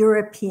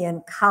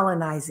European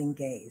colonizing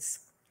gaze.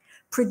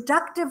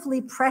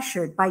 Productively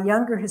pressured by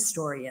younger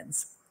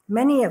historians,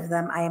 many of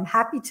them, I am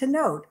happy to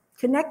note,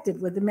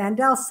 connected with the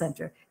Mandel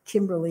Center,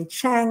 Kimberly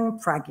Cheng,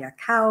 Pragya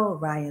Kaul,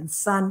 Ryan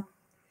Sun,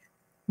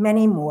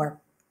 many more,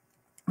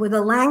 with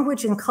a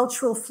language and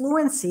cultural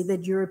fluency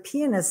that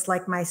Europeanists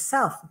like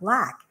myself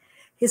lack.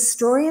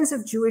 Historians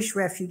of Jewish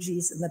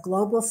refugees in the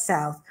global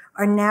South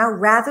are now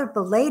rather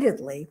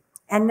belatedly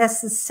and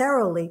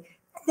necessarily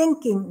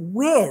thinking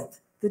with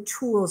the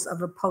tools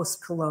of a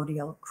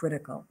post-colonial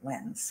critical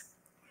lens.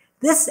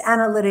 This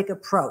analytic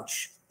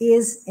approach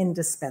is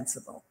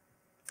indispensable.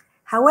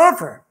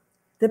 However,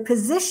 the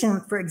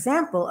position, for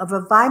example, of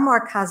a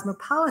Weimar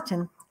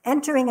cosmopolitan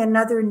entering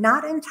another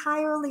not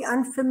entirely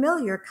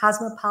unfamiliar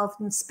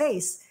cosmopolitan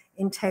space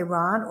in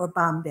Tehran or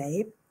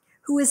Bombay,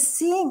 who is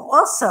seeing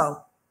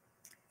also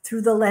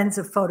through the lens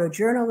of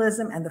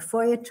photojournalism and the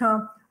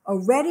feuilleton,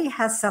 already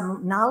has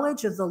some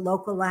knowledge of the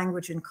local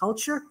language and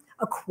culture,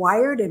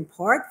 acquired in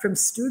part from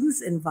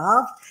students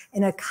involved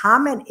in a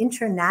common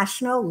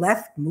international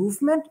left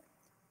movement,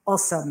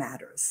 also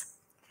matters.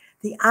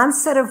 The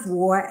onset of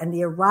war and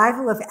the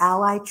arrival of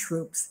Allied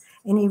troops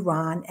in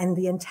Iran and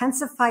the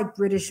intensified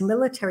British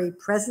military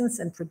presence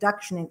and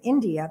production in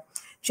India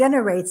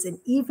generates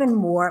an even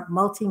more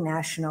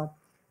multinational,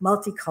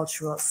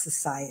 multicultural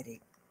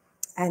society.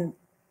 And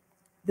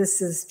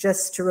this is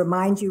just to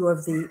remind you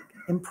of the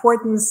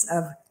importance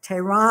of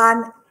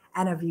Tehran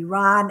and of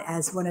Iran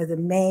as one of the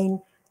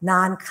main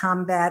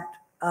non-combat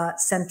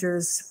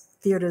centers,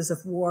 theaters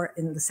of war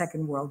in the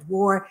Second World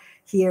War.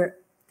 Here,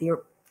 the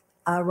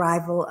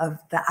arrival of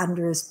the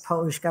Anders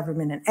Polish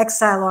government and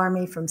exile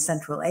army from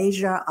Central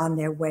Asia on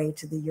their way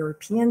to the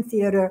European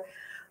theater,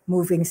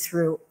 moving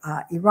through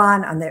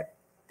Iran,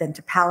 then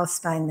to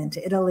Palestine, then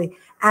to Italy,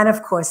 and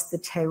of course the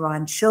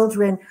Tehran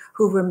children,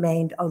 who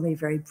remained only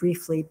very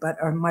briefly but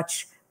are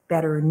much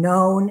better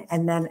known.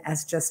 And then,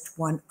 as just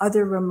one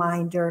other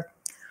reminder,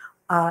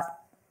 an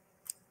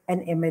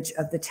image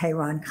of the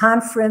Tehran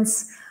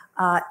conference,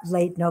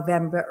 late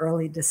November,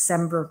 early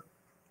December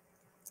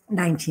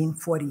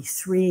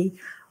 1943,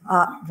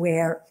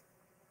 where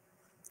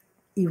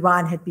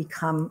Iran had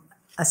become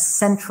a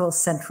central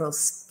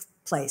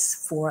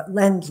place for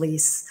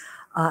Lend-Lease,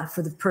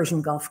 for the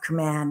Persian Gulf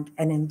Command,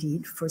 and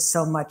indeed for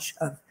so much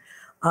of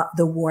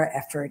the war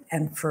effort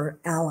and for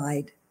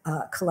Allied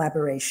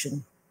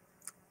collaboration,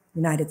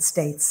 United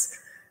States,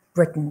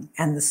 Britain,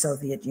 and the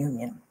Soviet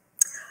Union.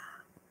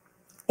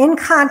 In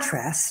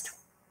contrast,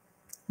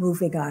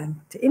 moving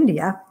on to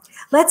India,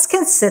 let's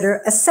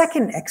consider a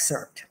second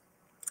excerpt.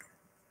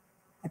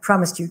 I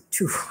promised you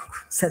two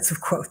sets of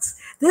quotes.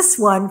 This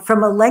one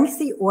from a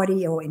lengthy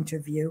audio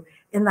interview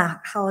in the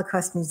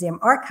Holocaust Museum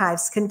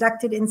archives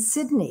conducted in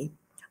Sydney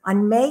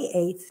on May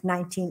 8,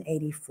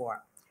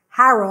 1984.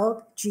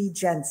 Harold G.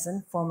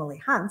 Jensen,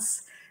 formerly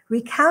Hans,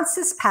 recounts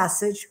his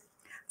passage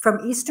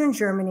from Eastern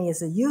Germany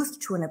as a youth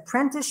to an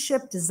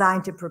apprenticeship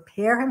designed to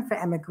prepare him for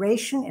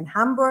emigration in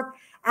Hamburg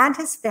and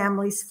his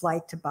family's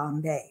flight to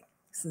Bombay.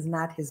 This is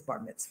not his bar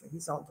mitzvah,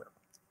 he's older,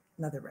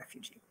 another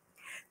refugee.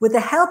 With the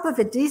help of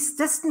a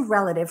distant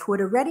relative who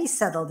had already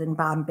settled in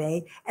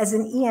Bombay as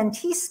an ENT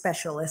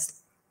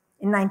specialist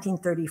in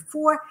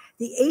 1934,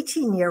 the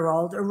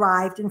 18-year-old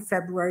arrived in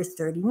February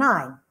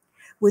 39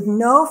 with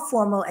no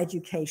formal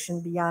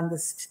education beyond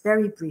this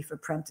very brief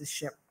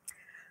apprenticeship.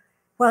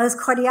 While his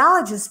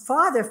cardiologist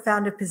father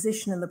found a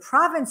position in the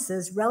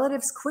provinces,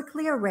 relatives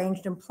quickly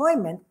arranged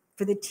employment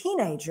for the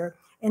teenager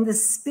in the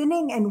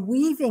spinning and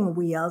weaving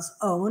wheels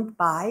owned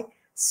by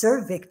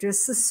Sir Victor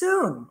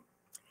Sassoon,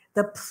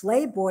 the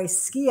Playboy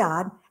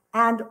scion,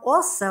 and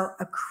also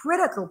a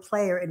critical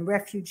player in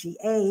refugee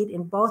aid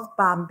in both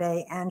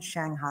Bombay and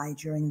Shanghai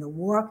during the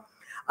war,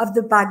 of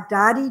the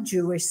Baghdadi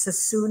Jewish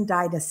Sassoon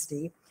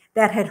dynasty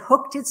that had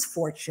hooked its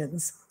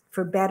fortunes,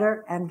 for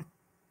better and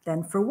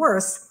then for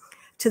worse,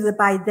 to the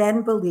by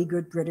then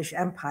beleaguered British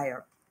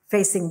Empire,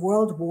 facing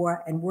world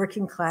war and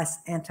working class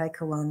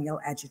anti-colonial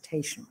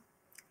agitation.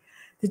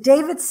 The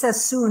David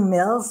Sassoon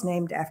Mills,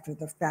 named after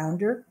the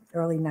founder,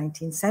 early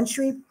 19th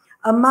century,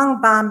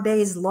 among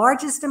Bombay's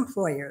largest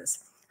employers,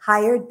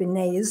 hired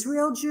B'nai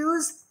Israel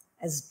Jews,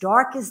 as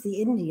dark as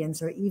the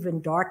Indians or even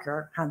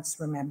darker, Hans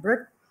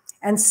remembered,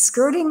 and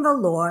skirting the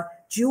law,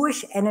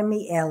 Jewish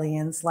enemy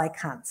aliens like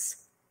Hans.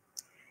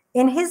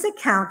 In his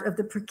account of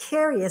the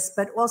precarious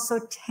but also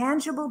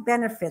tangible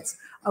benefits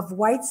of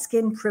white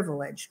skin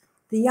privilege,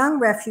 the young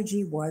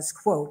refugee was,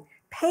 quote,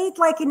 paid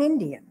like an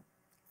Indian,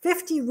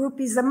 50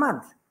 rupees a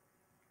month.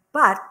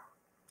 But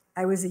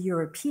I was a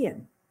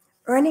European,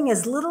 earning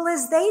as little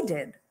as they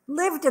did,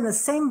 lived in the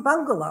same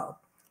bungalow,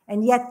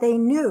 and yet they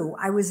knew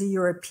I was a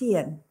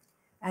European,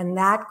 and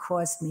that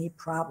caused me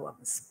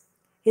problems.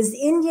 His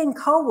Indian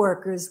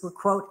co-workers were,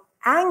 quote,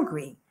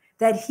 angry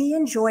that he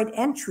enjoyed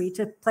entry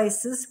to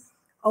places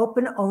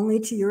open only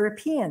to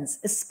Europeans,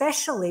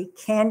 especially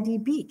Candy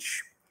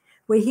Beach,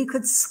 where he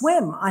could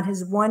swim on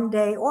his one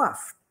day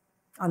off,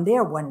 on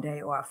their one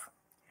day off.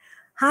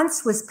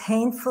 Hans was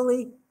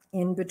painfully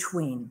in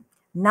between,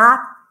 not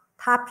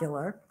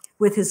popular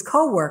with his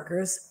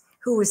co-workers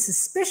who were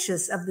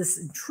suspicious of this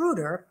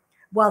intruder,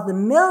 while the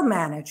mill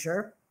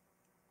manager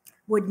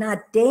would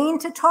not deign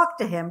to talk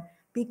to him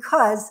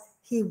because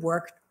he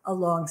worked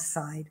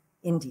alongside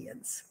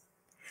Indians.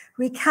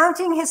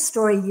 Recounting his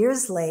story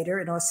years later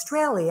in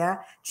Australia,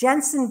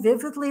 Jensen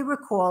vividly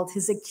recalled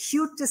his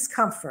acute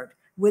discomfort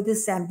with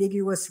this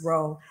ambiguous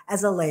role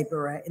as a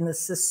laborer in the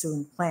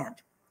Sassoon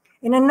plant.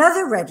 In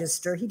another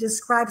register, he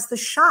describes the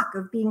shock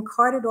of being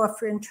carted off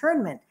for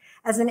internment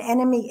as an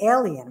enemy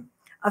alien,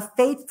 a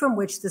fate from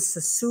which the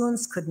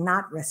Sassoons could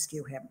not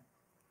rescue him.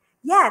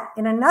 Yet,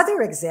 in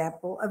another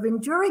example of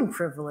enduring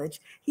privilege,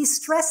 he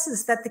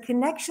stresses that the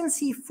connections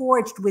he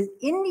forged with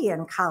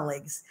Indian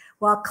colleagues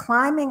while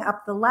climbing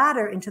up the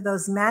ladder into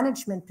those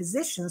management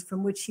positions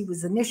from which he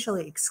was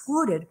initially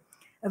excluded,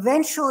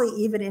 eventually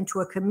even into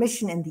a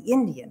commission in the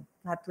Indian,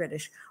 not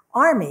British,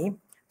 army,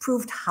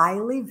 proved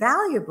highly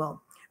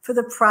valuable, for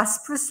the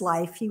prosperous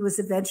life he was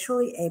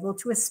eventually able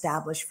to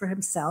establish for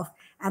himself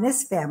and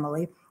his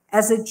family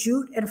as a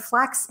jute and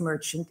flax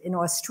merchant in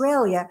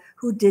Australia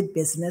who did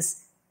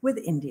business with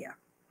India.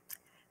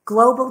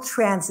 Global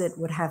transit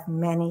would have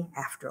many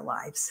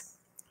afterlives.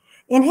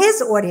 In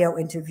his audio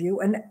interview,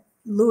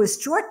 Louis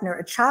Jortner,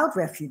 a child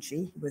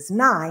refugee, he was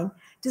 9,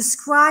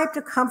 described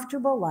a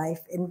comfortable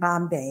life in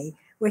Bombay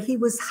where he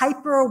was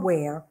hyper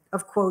aware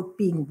of, quote,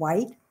 being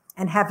white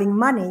and having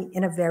money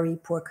in a very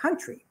poor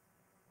country.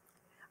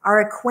 Our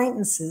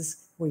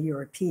acquaintances were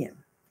European.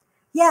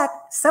 Yet,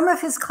 some of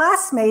his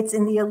classmates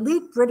in the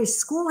elite British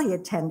school he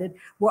attended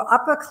were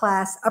upper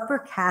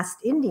caste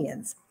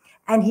Indians,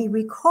 and he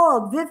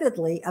recalled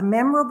vividly a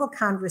memorable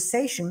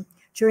conversation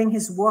during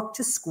his walk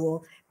to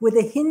school with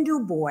a Hindu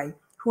boy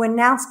who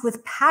announced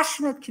with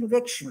passionate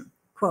conviction,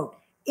 quote,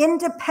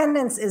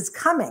 "Independence is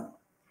coming.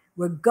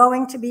 We're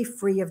going to be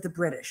free of the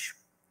British."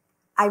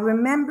 I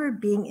remember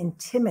being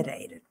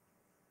intimidated.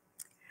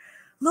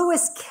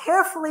 Lewis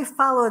carefully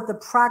followed the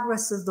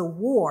progress of the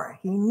war.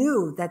 He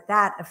knew that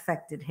that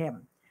affected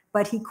him,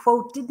 but he,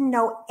 quote, didn't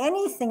know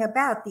anything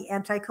about the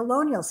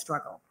anti-colonial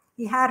struggle.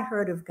 He had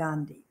heard of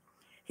Gandhi.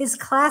 His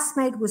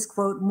classmate was,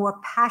 quote, more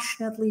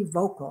passionately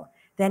vocal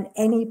than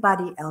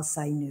anybody else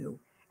I knew,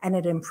 and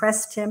it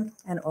impressed him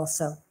and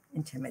also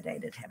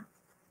intimidated him.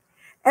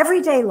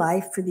 Everyday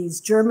life for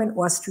these German,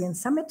 Austrian,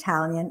 some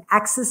Italian,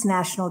 Axis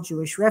national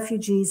Jewish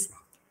refugees,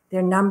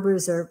 their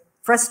numbers are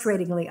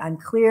frustratingly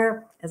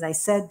unclear, as I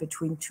said,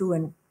 between 2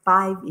 and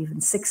 5,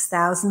 even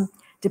 6,000,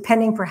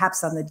 depending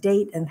perhaps on the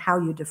date and how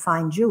you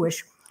define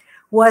Jewish,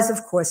 was,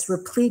 of course,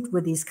 replete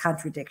with these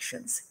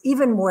contradictions,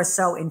 even more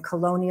so in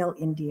colonial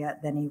India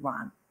than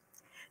Iran.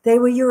 They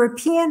were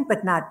European,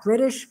 but not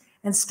British,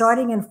 and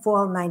starting in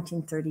fall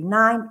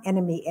 1939,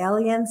 enemy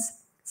aliens,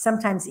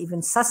 sometimes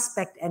even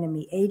suspect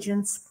enemy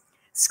agents,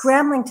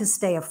 scrambling to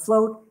stay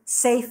afloat,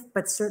 safe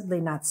but certainly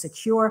not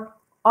secure,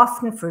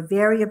 often for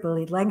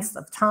variable lengths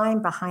of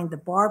time behind the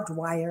barbed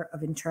wire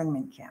of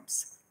internment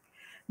camps.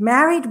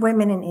 Married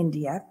women in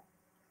India,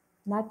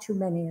 not too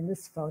many in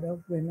this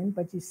photo, women,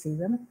 but you see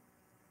them,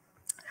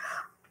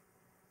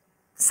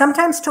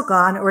 sometimes took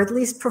on or at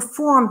least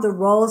performed the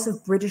roles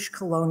of British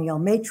colonial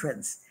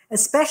matrons,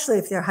 especially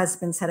if their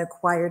husbands had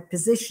acquired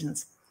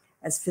positions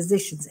as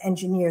physicians,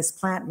 engineers,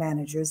 plant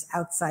managers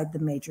outside the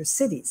major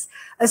cities,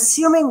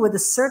 assuming with a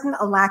certain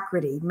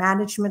alacrity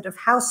management of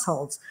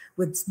households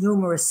with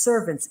numerous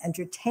servants,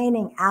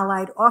 entertaining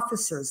allied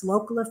officers,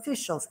 local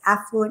officials,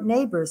 affluent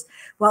neighbors,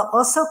 while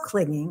also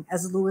clinging,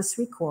 as Lewis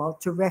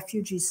recalled, to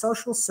refugee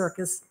social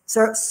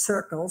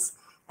circles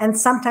and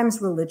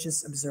sometimes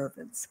religious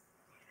observance.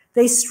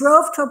 They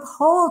strove to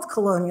uphold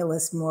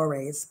colonialist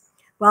mores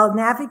while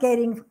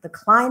navigating the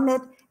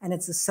climate and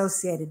its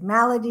associated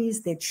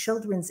maladies, their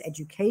children's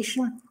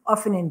education,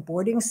 often in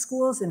boarding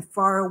schools and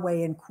far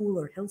away in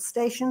cooler hill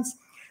stations,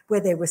 where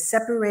they were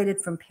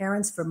separated from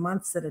parents for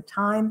months at a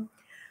time.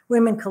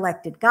 Women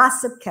collected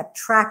gossip, kept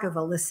track of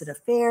illicit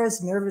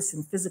affairs, nervous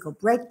and physical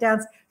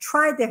breakdowns,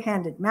 tried their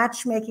hand at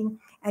matchmaking,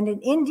 and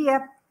in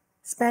India,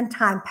 spent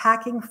time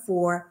packing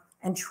for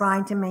and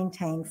trying to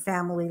maintain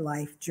family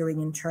life during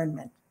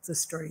internment. It's a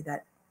story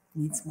that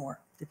needs more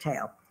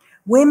detail.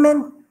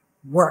 Women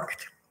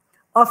worked,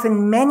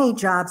 often many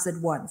jobs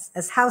at once,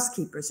 as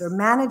housekeepers or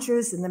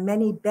managers in the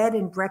many bed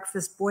and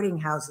breakfast boarding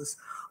houses,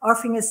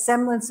 offering a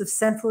semblance of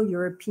Central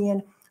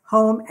European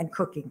home and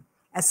cooking,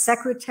 as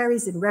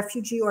secretaries in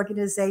refugee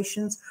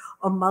organizations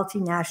or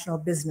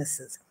multinational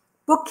businesses,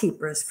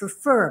 bookkeepers for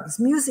firms,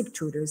 music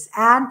tutors,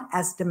 and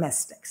as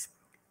domestics,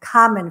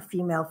 common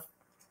female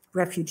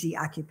refugee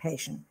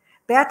occupation.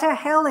 Berta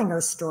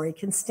Hellinger's story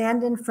can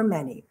stand in for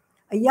many.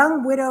 A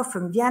young widow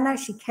from Vienna,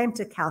 she came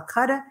to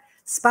Calcutta,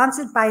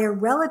 sponsored by a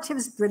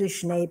relative's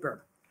British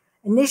neighbor,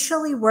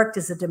 initially worked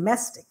as a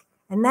domestic,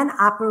 and then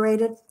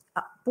operated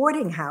a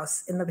boarding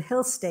house in the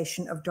hill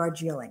station of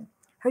Darjeeling.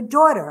 Her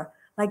daughter,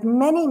 like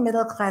many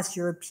middle-class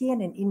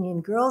European and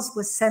Indian girls,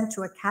 was sent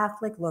to a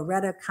Catholic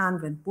Loreto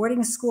convent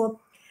boarding school,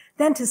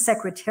 then to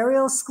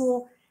secretarial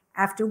school,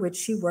 after which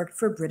she worked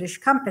for a British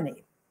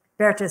company.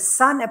 Berta's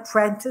son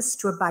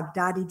apprenticed to a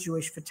Baghdadi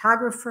Jewish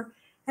photographer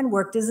and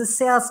worked as a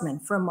salesman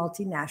for a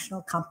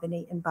multinational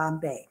company in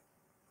Bombay.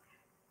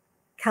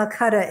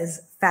 Calcutta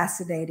is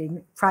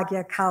fascinating.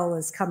 Pragya Kaul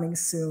is coming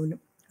soon.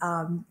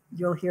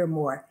 You'll hear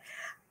more.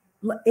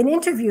 In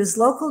interviews,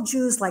 local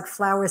Jews like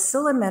Flower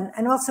Silliman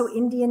and also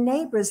Indian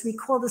neighbors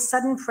recall the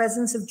sudden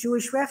presence of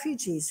Jewish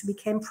refugees who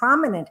became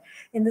prominent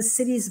in the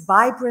city's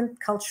vibrant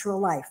cultural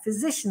life,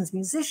 physicians,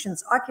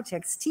 musicians,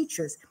 architects,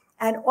 teachers,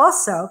 and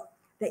also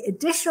the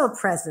additional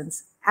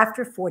presence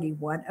after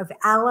 41 of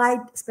allied,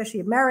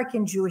 especially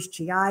American Jewish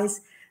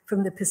GIs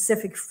from the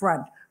Pacific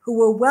Front, who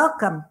were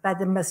welcomed by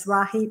the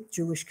Mizrahi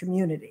Jewish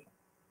community.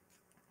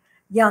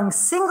 Young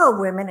single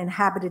women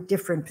inhabited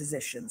different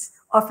positions,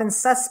 often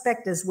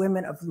suspect as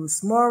women of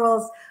loose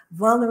morals,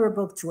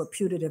 vulnerable to a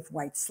putative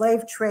white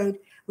slave trade,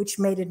 which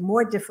made it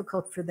more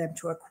difficult for them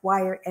to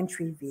acquire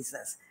entry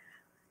visas.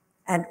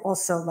 And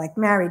also, like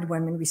married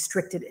women,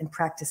 restricted in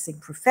practicing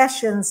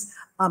professions,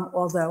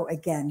 although,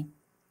 again,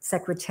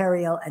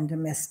 Secretarial and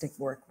domestic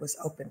work was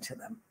open to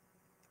them.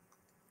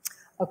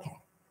 Okay.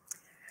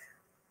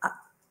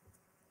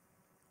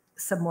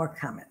 Some more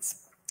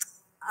comments.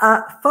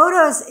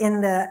 Photos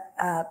in the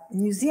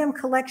museum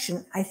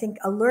collection, I think,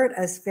 alert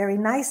us very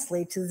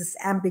nicely to this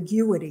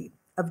ambiguity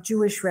of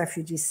Jewish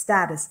refugee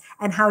status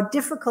and how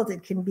difficult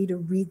it can be to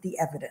read the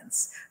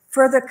evidence,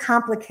 further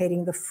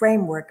complicating the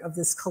framework of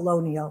this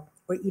colonial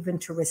or even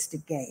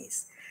touristic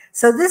gaze.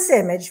 So this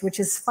image, which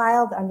is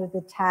filed under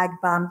the tag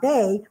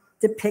Bombay,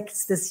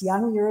 depicts this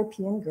young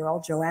European girl,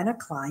 Joanna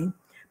Klein,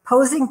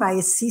 posing by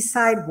a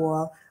seaside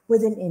wall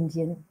with an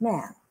Indian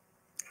man.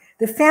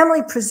 The family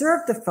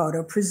preserved the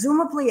photo,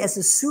 presumably as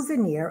a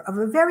souvenir of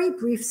a very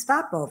brief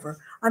stopover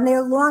on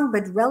their long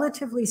but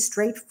relatively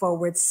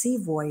straightforward sea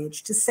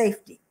voyage to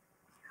safety.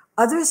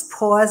 Others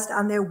paused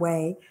on their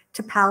way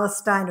to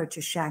Palestine or to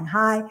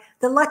Shanghai.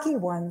 The lucky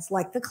ones,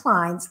 like the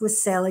Kleins, were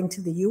sailing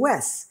to the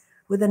US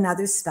with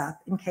another stop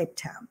in Cape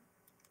Town.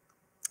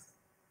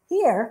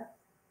 Here,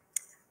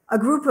 a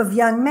group of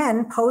young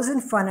men pose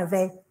in front of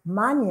a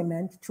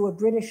monument to a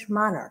British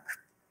monarch,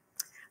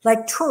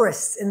 like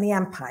tourists in the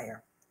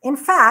empire. In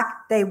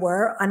fact, they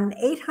were on an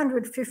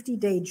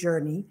 850-day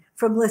journey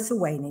from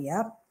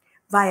Lithuania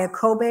via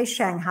Kobe,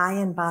 Shanghai,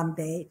 and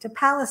Bombay to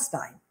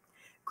Palestine.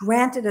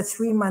 Granted a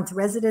 3-month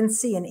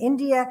residency in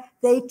India,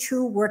 they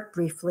too worked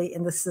briefly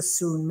in the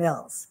Sassoon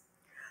mills.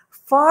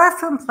 Far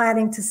from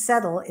planning to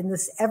settle in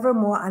this ever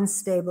more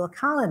unstable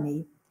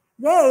colony,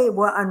 they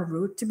were en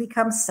route to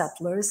become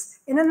settlers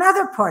in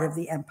another part of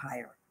the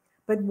empire,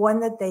 but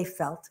one that they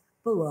felt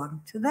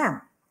belonged to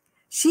them.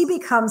 She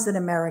becomes an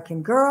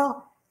American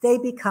girl. They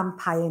become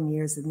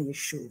pioneers in the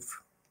Yishuv.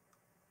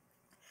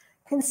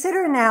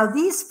 Consider now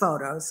these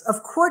photos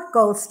of Kurt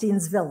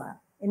Goldstein's villa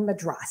in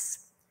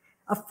Madras,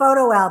 a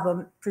photo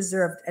album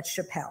preserved at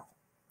Chappelle.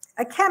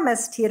 A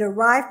chemist, he had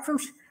arrived from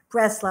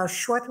Breslau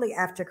shortly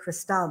after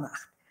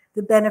Kristallnacht,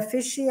 the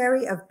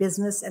beneficiary of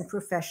business and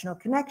professional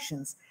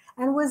connections,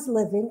 and was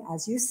living,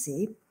 as you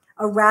see,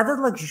 a rather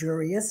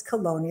luxurious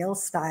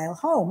colonial-style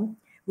home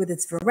with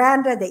its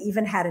veranda. They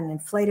even had an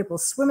inflatable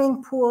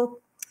swimming pool.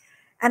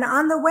 And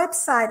on the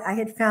website, I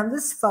had found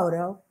this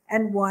photo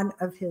and one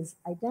of his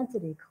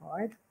identity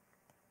card,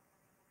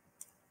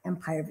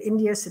 Empire of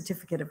India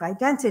Certificate of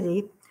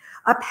Identity,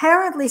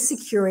 apparently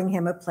securing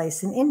him a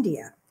place in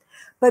India.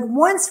 But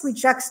once we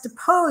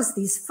juxtapose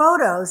these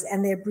photos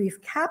and their brief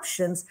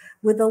captions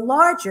with a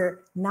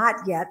larger, not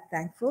yet,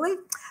 thankfully,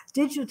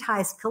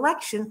 digitized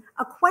collection,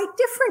 a quite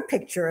different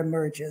picture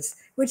emerges,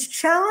 which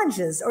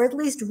challenges or at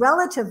least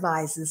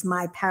relativizes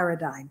my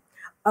paradigm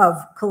of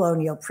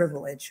colonial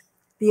privilege.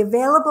 The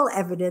available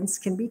evidence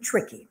can be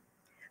tricky.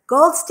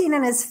 Goldstein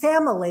and his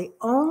family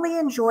only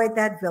enjoyed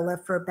that villa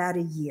for about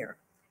a year.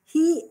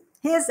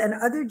 His and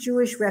other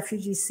Jewish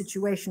refugees'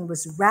 situation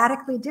was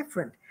radically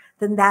different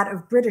than that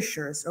of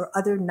Britishers or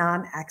other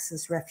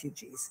non-Axis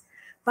refugees.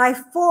 By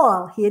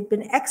fall, he had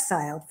been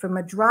exiled from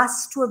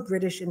Madras to a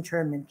British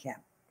internment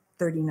camp,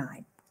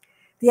 39.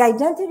 The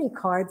identity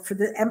card for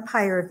the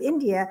Empire of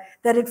India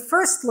that at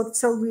first looked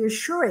so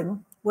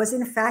reassuring was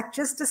in fact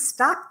just a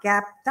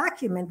stopgap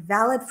document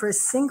valid for a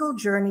single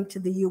journey to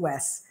the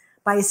US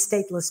by a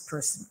stateless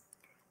person,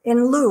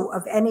 in lieu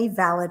of any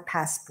valid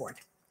passport.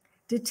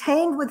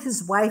 Detained with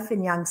his wife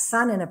and young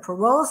son in a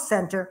parole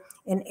center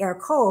in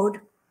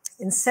Ercode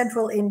in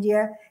central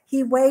India,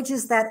 he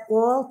wages that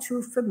all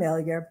too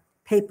familiar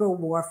paper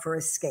war for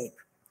escape,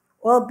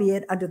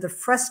 albeit under the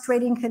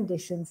frustrating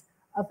conditions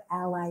of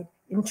Allied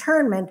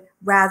internment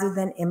rather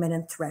than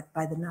imminent threat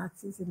by the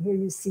Nazis. And here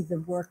you see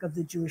the work of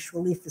the Jewish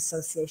Relief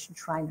Association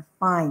trying to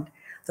find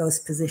those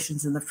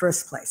positions in the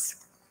first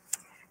place.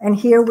 And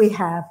here we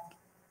have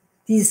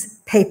these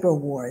paper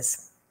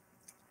wars.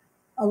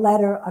 A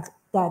letter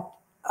that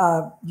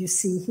you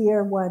see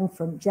here, one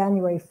from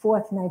January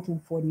 4th,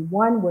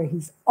 1941, where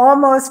he's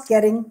almost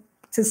getting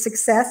to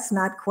success,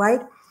 not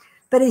quite.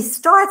 But he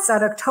starts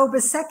on October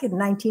 2nd,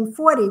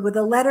 1940, with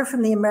a letter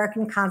from the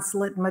American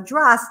consulate in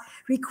Madras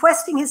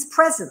requesting his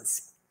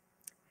presence.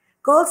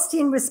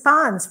 Goldstein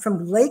responds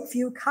from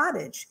Lakeview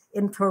Cottage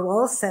in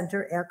Parole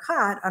Center,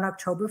 Ercot, on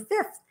October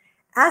 5th,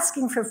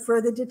 asking for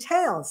further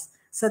details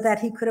so that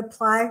he could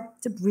apply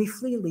to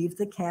briefly leave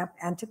the camp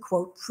and to,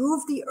 quote,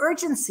 prove the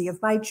urgency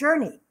of my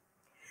journey.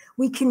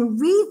 We can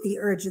read the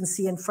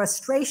urgency and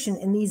frustration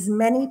in these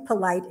many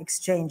polite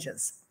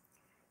exchanges.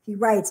 He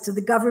writes to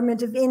the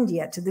government of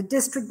India, to the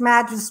district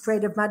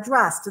magistrate of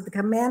Madras, to the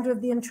commander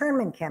of the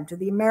internment camp, to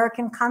the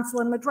American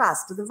consul in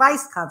Madras, to the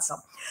vice consul,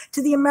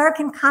 to the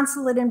American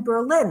consulate in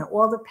Berlin.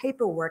 All the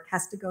paperwork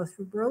has to go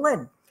through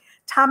Berlin.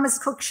 Thomas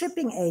Cook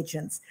shipping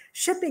agents,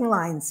 shipping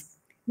lines,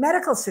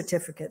 medical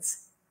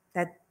certificates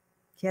that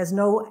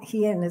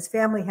he and his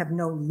family have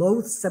no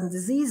loathsome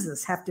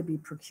diseases have to be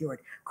procured.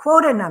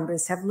 Quota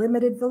numbers have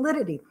limited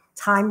validity.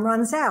 Time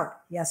runs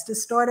out. He has to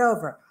start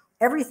over.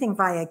 Everything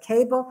via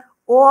cable,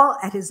 all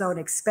at his own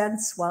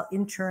expense while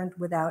interned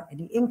without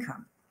any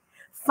income.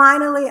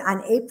 Finally,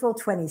 on April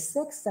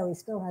 26th, so he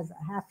still has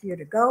a half year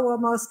to go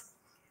almost,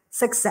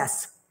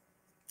 success.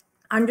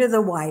 under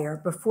the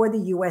wire before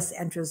the US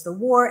enters the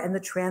war and the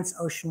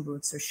trans-ocean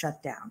routes are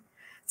shut down.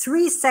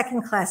 3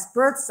 second-class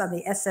berths on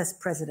the SS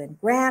President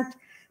Grant,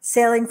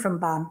 sailing from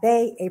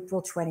Bombay,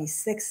 April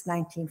 26,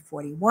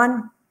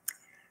 1941.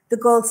 The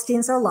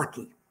Goldsteins are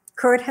lucky.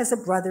 Kurt has a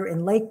brother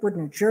in Lakewood,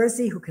 New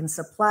Jersey, who can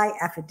supply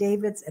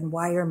affidavits and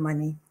wire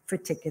money for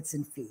tickets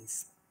and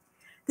fees.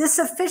 This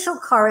official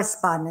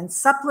correspondence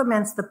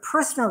supplements the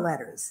personal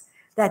letters,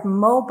 that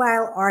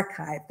mobile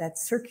archive, that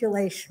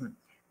circulation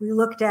we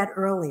looked at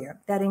earlier,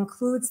 that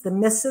includes the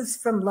missives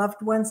from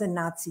loved ones in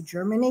Nazi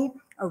Germany,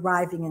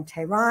 arriving in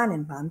Tehran,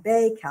 in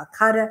Bombay,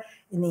 Calcutta,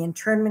 in the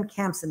internment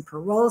camps and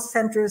parole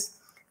centers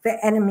for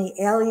enemy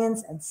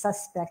aliens and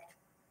suspect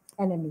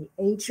enemy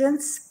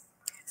agents,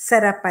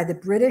 set up by the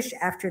British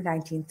after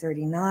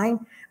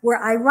 1939,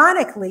 where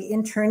ironically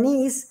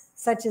internees,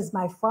 such as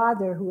my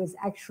father, who is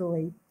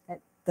actually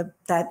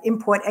that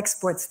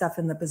import-export stuff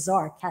in the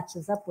bazaar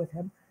catches up with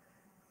him,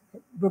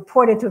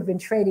 reported to have been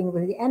trading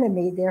with the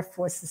enemy,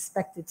 therefore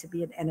suspected to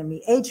be an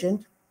enemy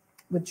agent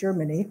with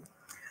Germany,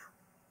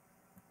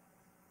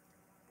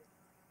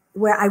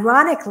 where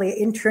ironically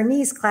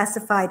internees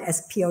classified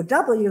as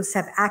POWs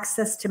have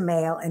access to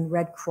mail and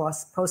Red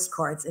Cross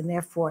postcards and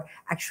therefore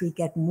actually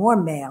get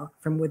more mail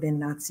from within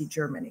Nazi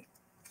Germany,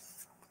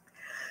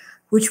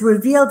 which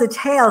reveal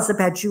details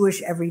about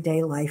Jewish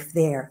everyday life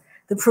there.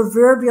 The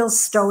proverbial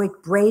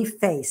stoic, brave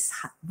face,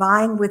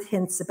 vying with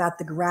hints about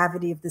the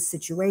gravity of the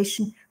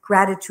situation,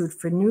 gratitude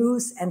for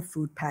news and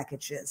food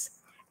packages.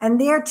 And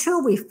there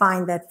too we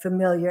find that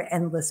familiar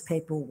endless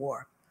paper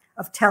war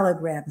of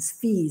telegrams,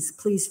 fees,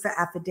 pleas for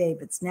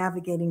affidavits,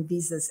 navigating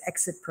visas,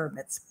 exit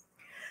permits,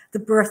 the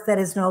berth that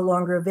is no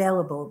longer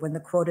available when the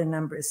quota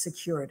number is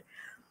secured,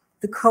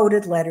 the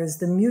coded letters,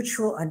 the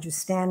mutual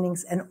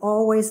understandings, and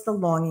always the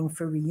longing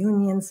for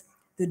reunions,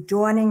 the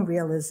dawning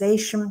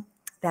realization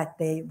that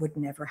they would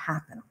never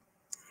happen.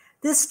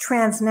 This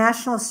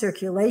transnational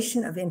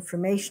circulation of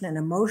information and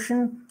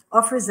emotion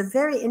offers a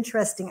very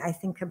interesting, I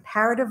think,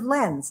 comparative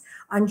lens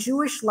on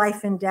Jewish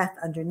life and death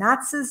under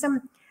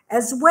Nazism,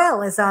 as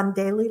well as on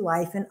daily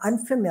life in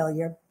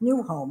unfamiliar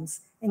new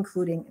homes,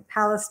 including in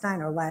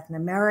Palestine or Latin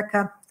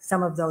America,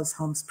 some of those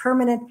homes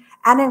permanent,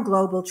 and in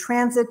global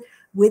transit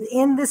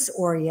within this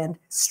Orient,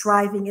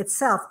 striving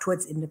itself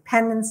towards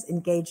independence,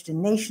 engaged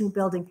in nation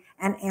building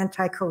and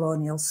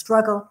anti-colonial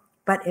struggle,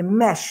 but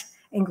enmeshed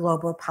in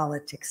global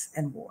politics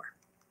and war.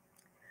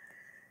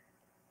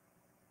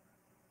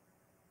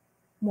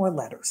 More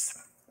letters.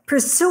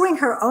 Pursuing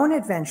her own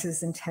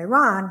adventures in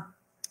Tehran,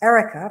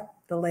 Erica,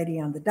 the lady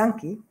on the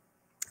donkey,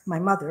 my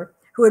mother,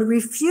 who had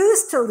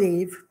refused to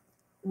leave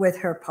with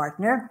her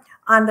partner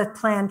on the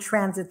planned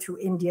transit through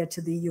India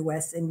to the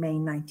US in May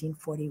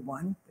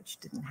 1941, which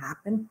didn't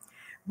happen,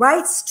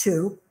 writes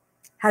to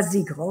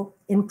Hazigro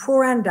in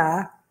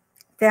Purandar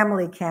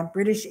family camp,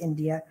 British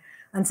India,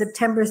 on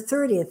September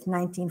 30th,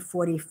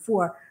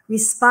 1944,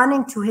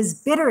 responding to his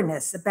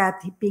bitterness about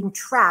being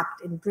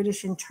trapped in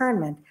British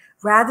internment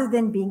rather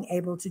than being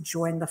able to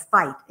join the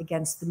fight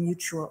against the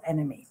mutual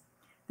enemy.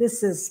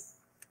 This is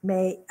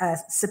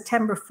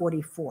September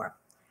 44.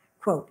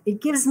 Quote,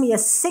 "It gives me a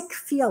sick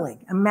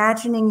feeling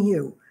imagining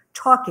you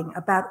talking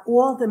about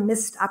all the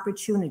missed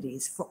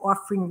opportunities for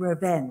offering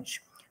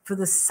revenge for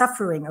the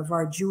suffering of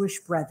our Jewish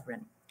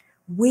brethren,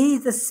 we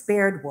the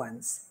spared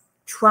ones,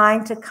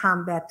 trying to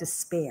combat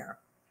despair.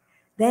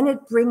 Then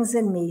it brings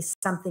in me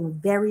something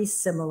very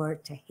similar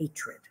to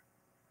hatred.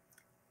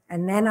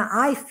 And then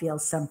I feel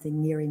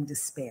something nearing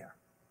despair.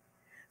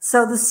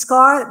 So the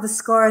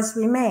scars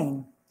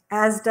remain,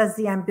 as does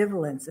the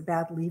ambivalence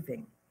about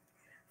leaving.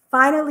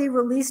 Finally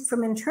released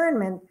from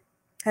internment,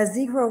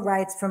 Hazigro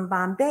writes from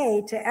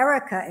Bombay to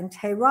Erica in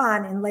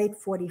Tehran in late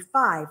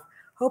 45,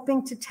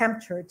 hoping to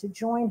tempt her to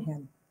join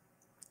him.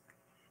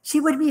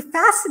 She would be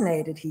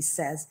fascinated, he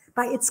says,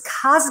 by its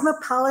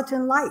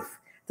cosmopolitan life,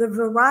 the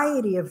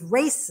variety of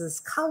races,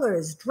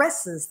 colors,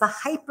 dresses, the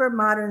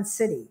hyper-modern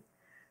city.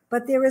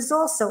 But there is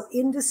also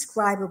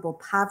indescribable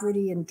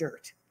poverty and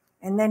dirt.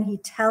 And then he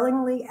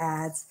tellingly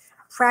adds,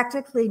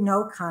 practically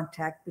no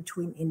contact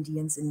between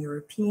Indians and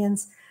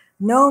Europeans,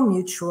 no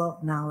mutual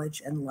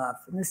knowledge and love.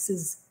 And this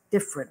is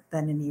different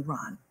than in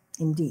Iran,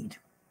 indeed.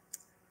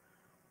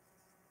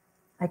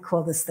 I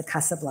call this the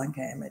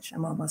Casablanca image.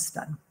 I'm almost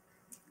done.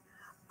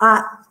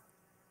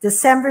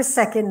 December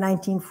 2nd,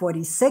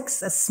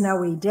 1946, a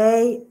snowy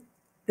day.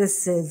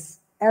 This is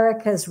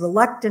Erica's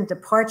reluctant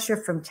departure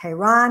from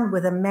Tehran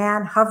with a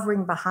man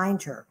hovering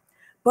behind her,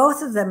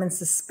 both of them in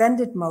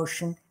suspended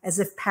motion as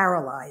if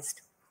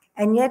paralyzed.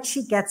 And yet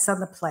she gets on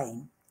the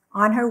plane,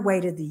 on her way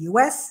to the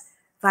US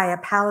via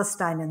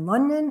Palestine and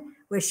London,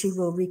 where she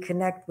will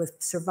reconnect with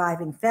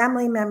surviving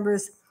family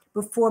members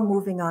before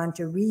moving on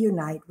to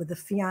reunite with a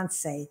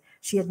fiancé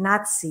she had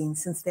not seen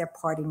since their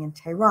parting in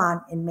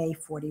Tehran in May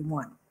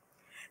 41.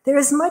 There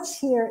is much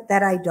here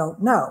that I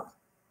don't know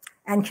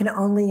and can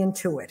only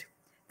intuit.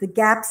 The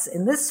gaps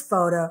in this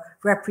photo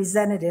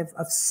representative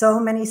of so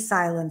many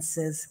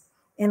silences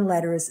in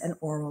letters and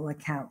oral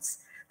accounts.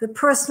 The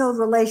personal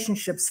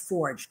relationships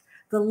forged,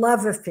 the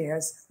love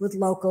affairs with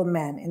local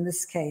men, in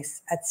this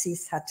case,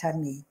 Aziz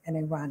Hatami, an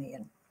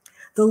Iranian.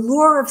 The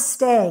lure of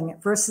staying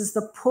versus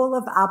the pull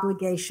of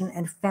obligation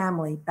and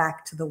family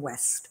back to the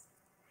West.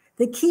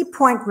 The key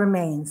point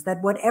remains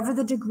that whatever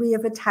the degree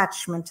of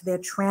attachment to their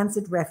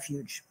transit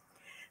refuge,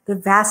 the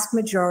vast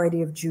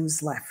majority of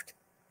Jews left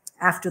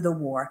after the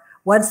war,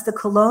 once the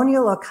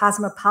colonial or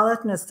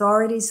cosmopolitan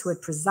authorities who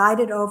had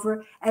presided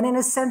over and in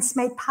a sense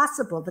made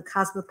possible the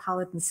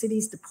cosmopolitan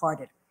cities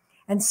departed.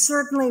 And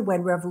certainly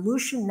when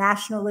revolution,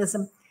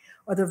 nationalism,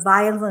 or the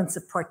violence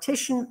of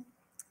partition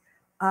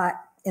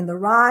in the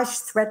Raj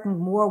threatened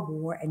more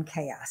war and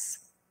chaos.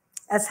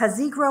 As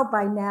Hazigro,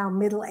 by now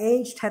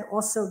middle-aged, had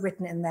also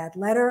written in that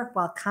letter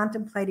while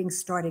contemplating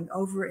starting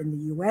over in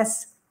the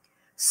US,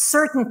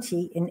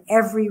 certainty in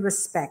every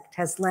respect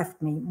has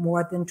left me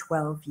more than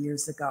 12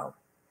 years ago.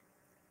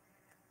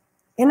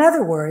 In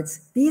other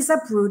words, these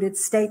uprooted,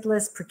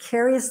 stateless,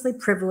 precariously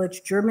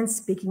privileged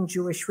German-speaking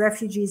Jewish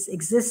refugees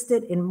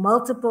existed in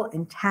multiple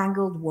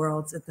entangled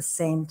worlds at the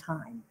same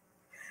time,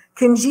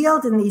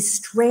 congealed in these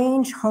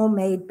strange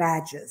homemade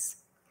badges,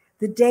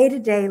 the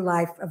day-to-day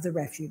life of the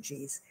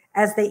refugees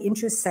as they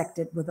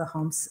intersected with the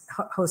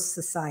host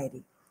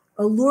society,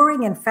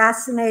 alluring and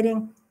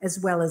fascinating as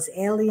well as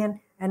alien,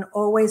 and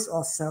always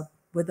also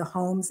with the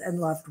homes and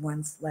loved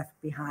ones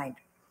left behind.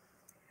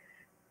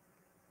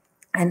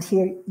 And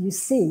here you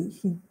see,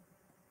 he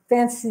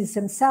fancies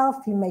himself,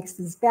 he makes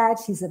this badge,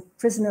 he's a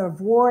prisoner of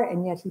war,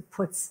 and yet he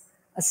puts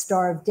a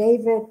Star of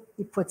David,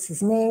 he puts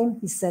his name,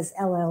 he says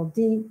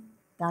LLD,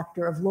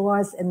 Doctor of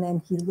Laws, and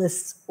then he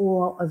lists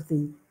all of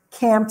the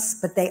camps,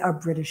 but they are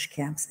British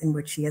camps in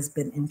which he has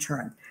been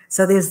interned.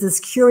 So there's this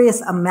curious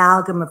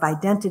amalgam of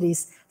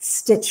identities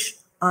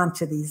stitched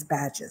onto these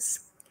badges.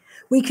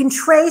 We can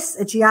trace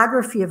a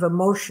geography of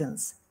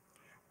emotions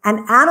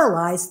and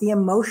analyze the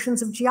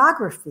emotions of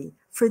geography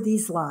for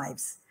these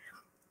lives.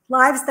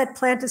 Lives that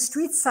plant a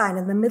street sign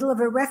in the middle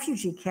of a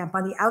refugee camp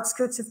on the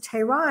outskirts of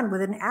Tehran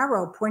with an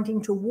arrow pointing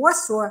to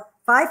Warsaw,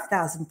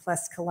 5,000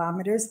 plus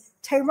kilometers,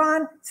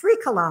 Tehran, 3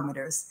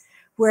 kilometers,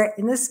 where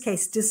in this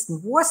case,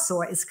 distant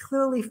Warsaw is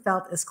clearly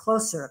felt as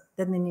closer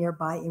than the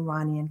nearby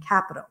Iranian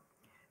capital.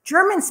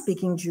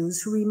 German-speaking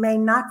Jews who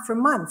remain not for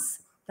months,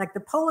 like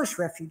the Polish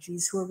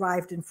refugees who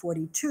arrived in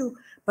 42,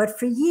 but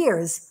for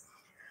years,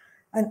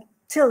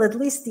 until at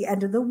least the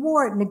end of the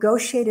war,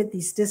 negotiated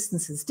these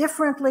distances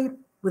differently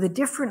with a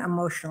different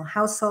emotional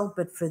household,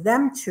 but for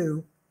them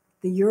too,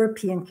 the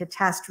European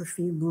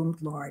catastrophe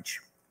loomed large.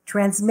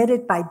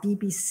 Transmitted by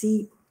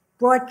BBC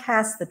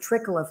broadcasts, the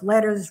trickle of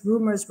letters,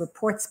 rumors,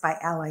 reports by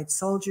Allied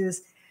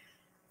soldiers,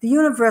 the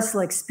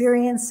universal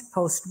experience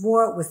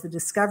post-war was the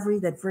discovery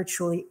that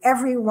virtually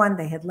everyone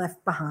they had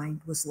left behind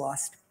was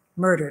lost,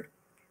 murdered.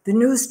 The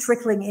news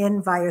trickling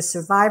in via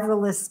survivor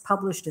lists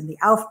published in the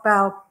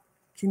Aufbau,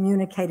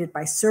 communicated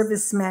by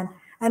servicemen,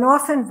 and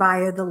often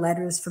via the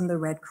letters from the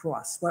Red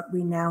Cross, what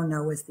we now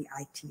know as the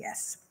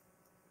ITS.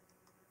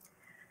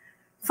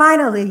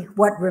 Finally,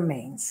 what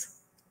remains?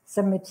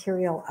 Some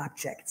material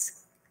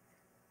objects.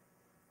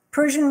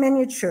 Persian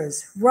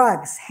miniatures,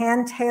 rugs,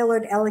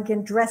 hand-tailored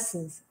elegant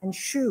dresses and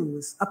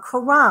shoes, a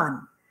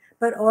Quran,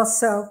 but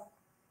also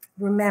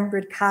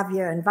remembered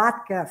caviar and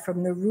vodka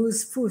from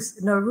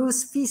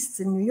Nowruz feasts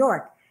in New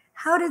York.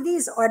 How do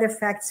these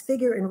artifacts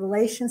figure in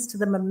relations to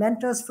the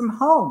mementos from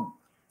home?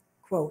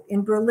 Quote,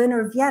 in Berlin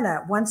or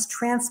Vienna, once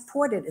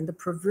transported in the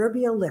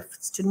proverbial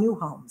lifts to new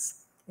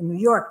homes. In New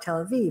York,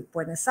 Tel Aviv,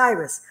 Buenos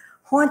Aires,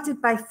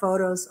 haunted by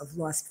photos of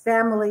lost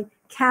family,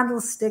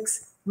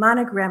 candlesticks,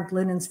 monogrammed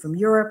linens from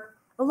Europe,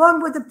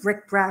 along with the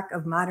bric-a-brac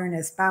of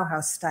modernist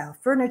Bauhaus-style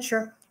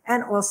furniture,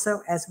 and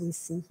also, as we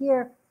see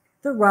here,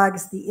 the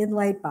rugs, the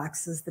inlaid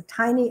boxes, the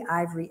tiny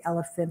ivory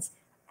elephants,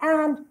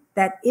 and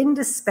that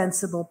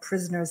indispensable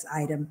prisoner's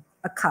item,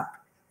 a cup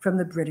from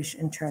the British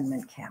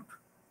internment camp.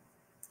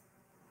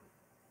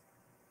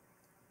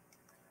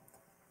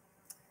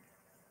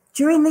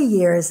 During the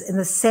years in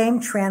the same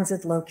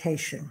transit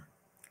location,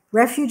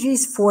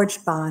 refugees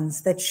forged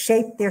bonds that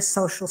shaped their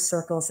social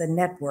circles and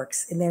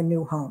networks in their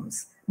new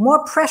homes,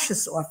 more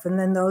precious often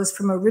than those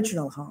from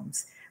original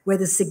homes, where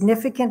the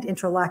significant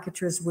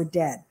interlocutors were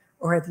dead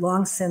or had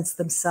long since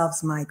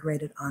themselves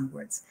migrated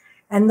onwards.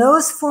 And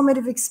those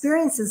formative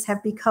experiences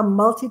have become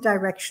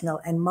multidirectional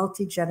and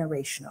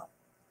multi-generational.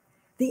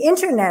 The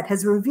internet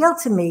has revealed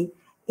to me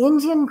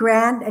Indian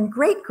grand and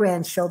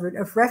great-grandchildren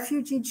of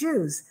refugee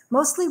Jews,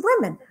 mostly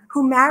women,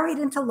 who married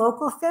into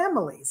local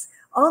families,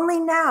 only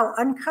now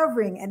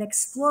uncovering and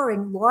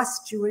exploring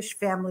lost Jewish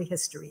family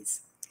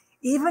histories,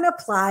 even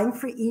applying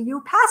for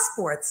EU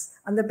passports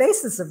on the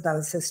basis of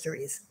those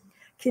histories,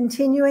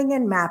 continuing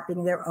and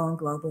mapping their own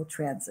global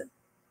transit.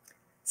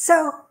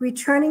 So,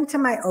 returning to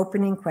my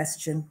opening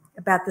question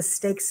about the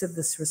stakes of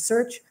this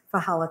research for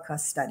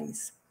Holocaust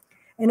studies.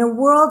 In a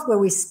world where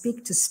we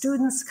speak to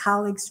students,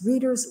 colleagues,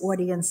 readers,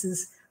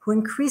 audiences who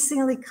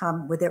increasingly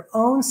come with their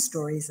own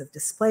stories of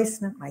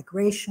displacement,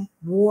 migration,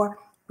 war,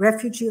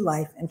 refugee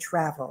life, and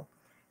travel,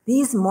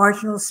 these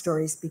marginal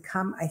stories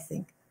become, I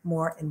think,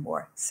 more and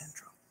more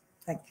central.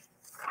 Thank you.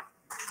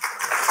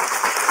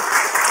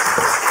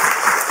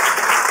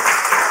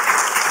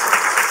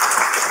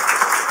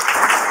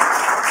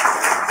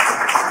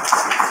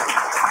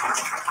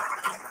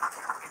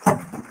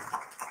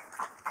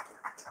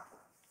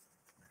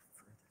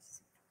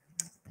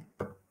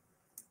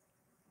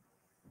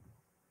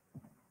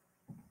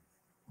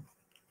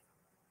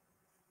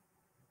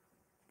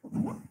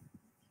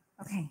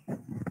 Okay,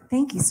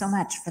 thank you so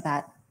much for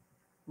that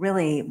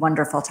really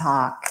wonderful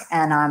talk.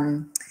 And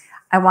I'm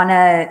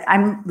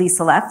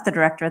Lisa Leff, the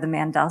director of the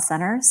Mandel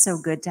Center. So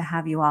good to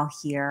have you all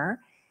here.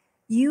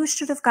 You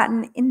should have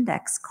gotten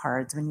index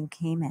cards when you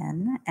came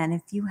in. And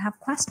if you have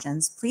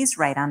questions, please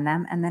write on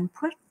them and then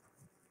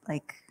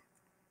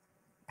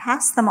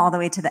pass them all the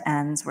way to the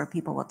ends where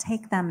people will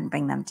take them and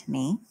bring them to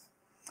me.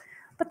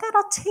 But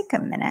that'll take a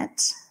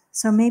minute.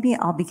 So maybe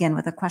I'll begin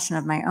with a question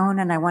of my own.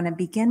 And I want to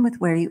begin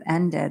with where you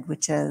ended,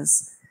 which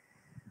is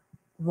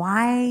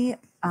why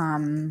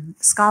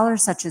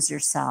scholars such as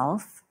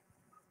yourself,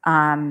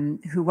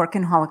 who work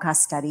in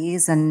Holocaust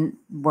studies and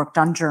worked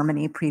on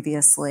Germany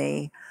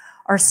previously,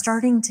 are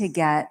starting to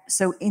get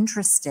so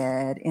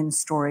interested in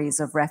stories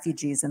of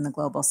refugees in the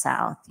global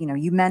South. You know,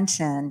 you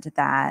mentioned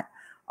that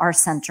our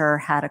center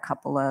had a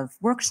couple of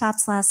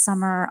workshops last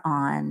summer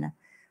on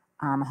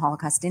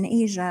Holocaust in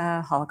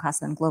Asia,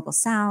 Holocaust in the global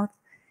South.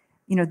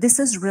 You know, this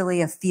is really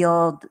a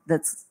field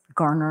that's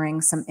garnering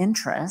some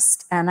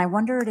interest. And I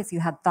wondered if you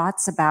had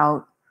thoughts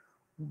about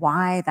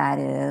why that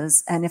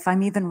is, and if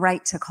I'm even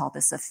right to call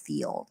this a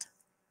field.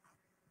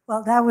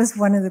 Well, that was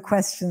one of the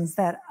questions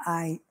that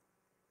I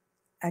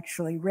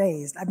actually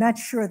raised. I'm not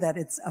sure that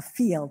it's a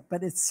field,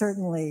 but it's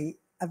certainly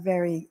a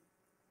very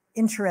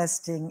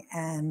interesting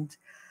and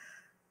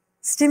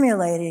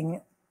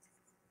stimulating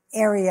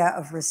area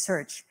of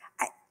research.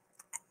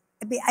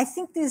 I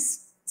think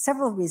there's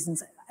several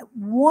reasons.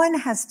 One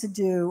has to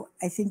do,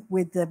 I think,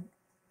 with the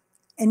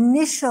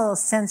initial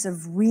sense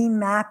of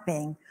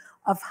remapping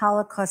of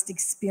Holocaust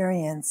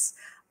experience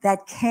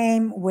that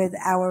came with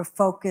our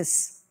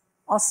focus,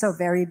 also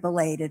very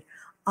belated,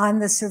 on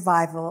the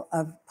survival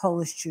of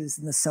Polish Jews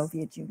in the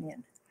Soviet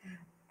Union.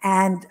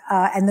 And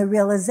the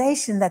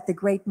realization that the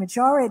great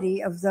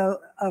majority of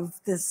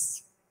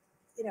this,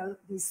 you know,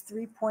 these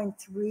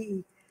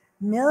 3.3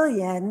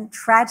 million,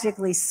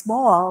 tragically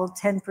small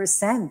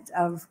 10%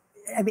 of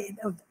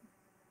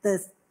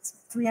the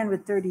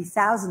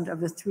 330,000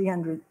 of the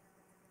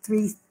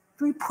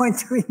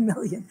 3.3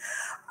 million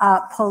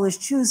Polish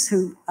Jews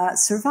who had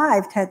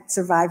survived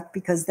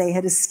because they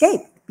had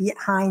escaped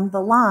behind the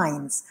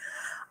lines.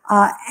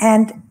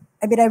 And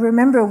I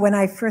remember when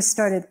I first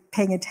started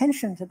paying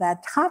attention to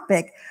that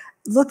topic,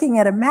 looking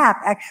at a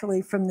map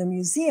actually from the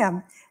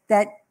museum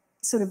that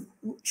sort of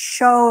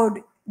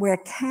showed where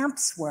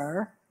camps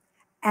were.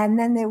 And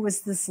then there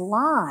was this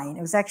line,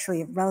 it was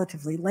actually a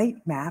relatively late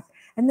map,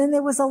 and then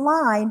there was a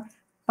line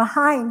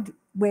behind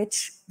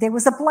which there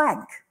was a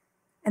blank.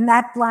 And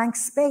that blank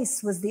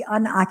space was the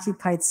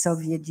unoccupied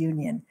Soviet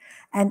Union.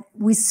 And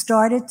we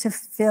started to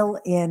fill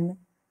in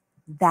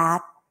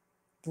that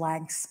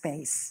blank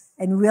space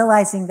and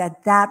realizing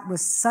that that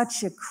was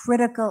such a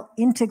critical,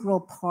 integral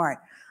part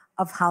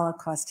of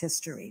Holocaust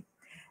history.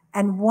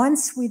 And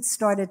once we'd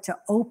started to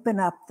open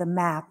up the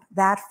map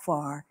that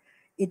far,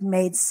 it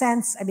made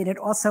sense. I mean, it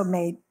also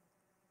made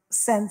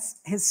sense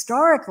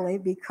historically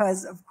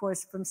because, of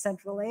course, from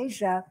Central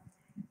Asia,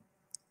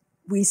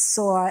 we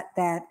saw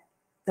that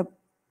the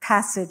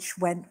passage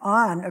went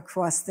on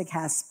across the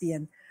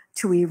Caspian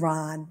to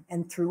Iran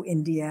and through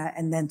India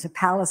and then to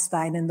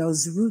Palestine, and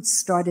those routes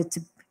started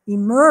to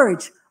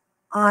emerge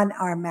on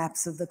our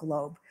maps of the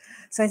globe.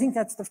 So I think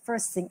that's the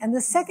first thing. And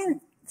the second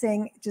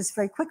thing, just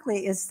very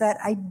quickly, is that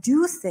I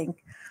do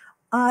think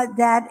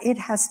that it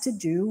has to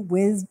do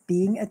with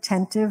being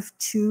attentive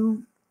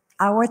to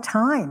our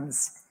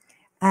times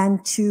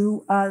and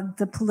to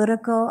the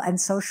political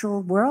and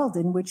social world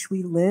in which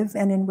we live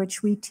and in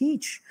which we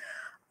teach.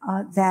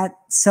 That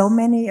so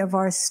many of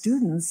our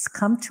students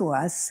come to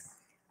us,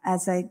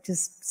 as I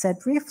just said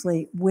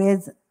briefly,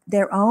 with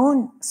their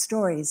own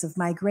stories of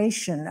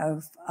migration,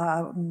 of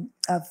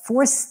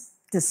forced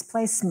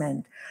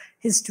displacement,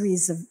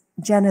 histories of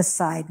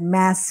genocide,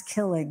 mass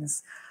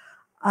killings,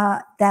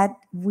 that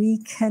we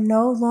can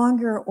no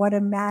longer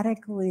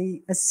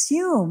automatically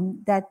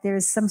assume that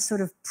there's some sort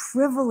of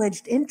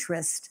privileged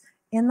interest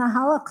in the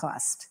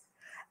Holocaust.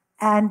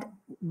 And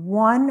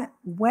one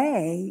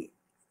way,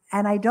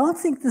 and I don't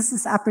think this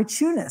is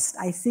opportunist,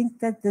 I think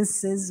that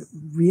this is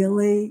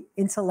really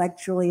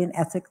intellectually and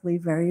ethically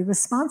very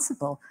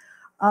responsible.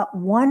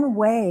 One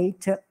way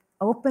to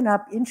open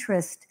up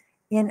interest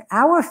in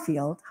our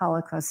field,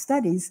 Holocaust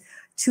studies,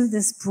 to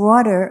this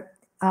broader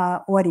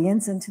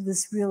audience and to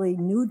this really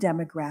new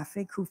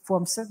demographic who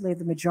form certainly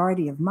the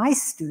majority of my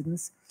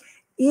students,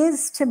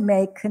 is to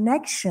make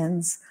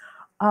connections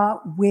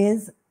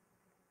with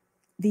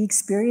the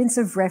experience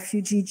of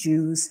refugee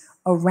Jews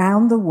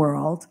around the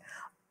world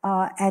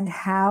and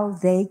how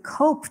they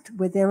coped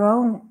with their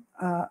own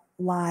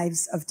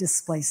lives of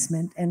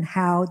displacement and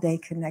how they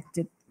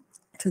connected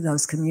to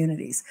those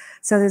communities.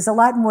 So there's a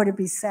lot more to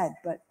be said,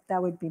 but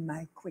that would be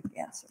my quick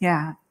answer.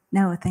 Yeah,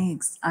 no,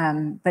 thanks.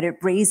 But it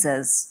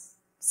raises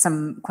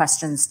some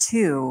questions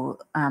too,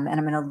 and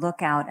I'm going to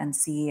look out and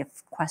see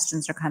if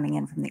questions are coming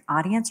in from the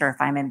audience or if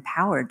I'm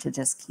empowered to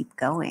just keep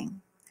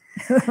going.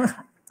 You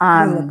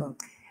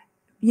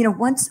know,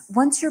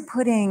 once you're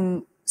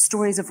putting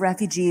stories of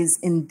refugees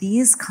in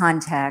these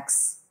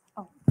contexts,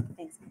 oh,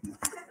 thanks.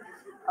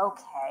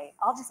 Okay,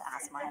 I'll just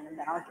ask mine and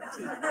then I'll get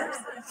to you first.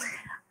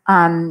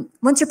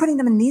 Once you're putting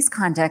them in these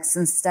contexts,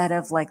 instead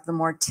of like the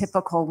more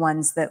typical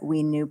ones that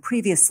we knew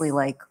previously,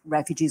 like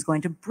refugees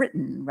going to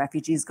Britain,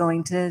 refugees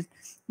going to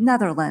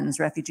Netherlands,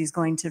 refugees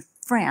going to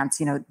France,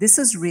 you know, this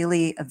is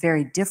really a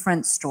very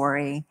different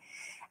story.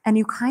 And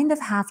you kind of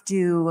have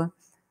to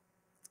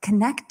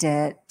connect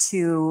it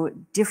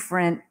to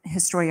different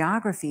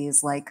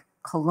historiographies like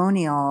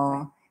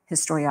colonial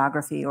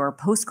historiography or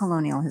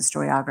post-colonial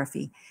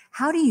historiography.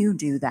 How do you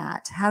do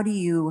that? How do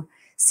you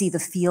see the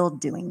field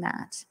doing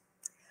that?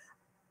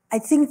 I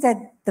think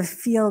that the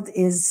field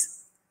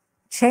is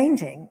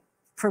changing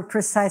for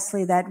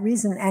precisely that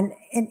reason. And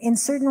in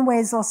certain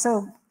ways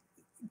also,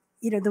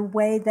 you know, the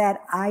way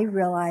that I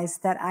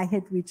realized that I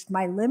had reached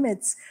my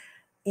limits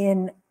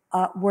in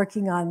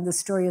working on the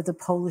story of the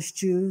Polish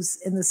Jews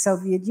in the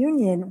Soviet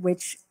Union,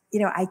 which, you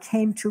know, I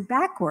came to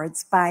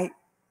backwards by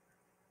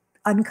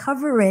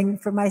uncovering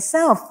for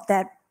myself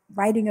that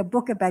writing a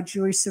book about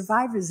Jewish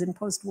survivors in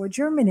post-war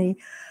Germany,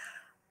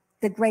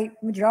 the great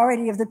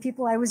majority of the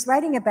people I was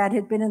writing about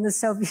had been in the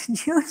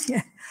Soviet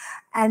Union.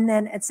 And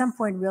then at some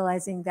point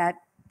realizing that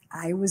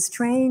I was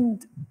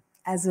trained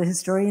as a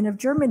historian of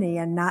Germany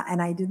and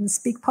I didn't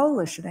speak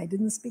Polish and I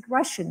didn't speak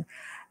Russian.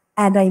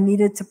 And I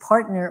needed to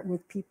partner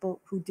with people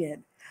who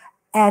did.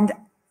 And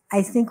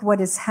I think what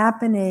is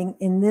happening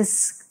in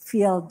this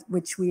field,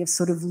 which we have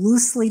sort of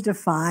loosely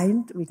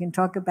defined, we can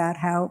talk about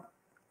how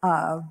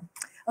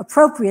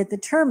appropriate the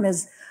term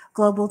is,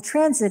 global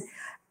transit,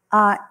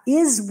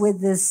 is with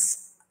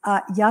this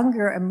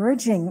younger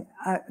emerging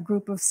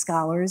group of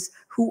scholars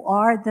who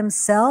are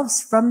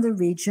themselves from the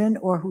region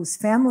or whose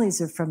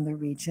families are from the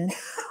region,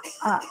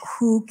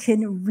 who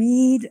can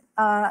read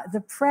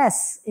the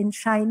press in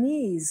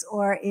Chinese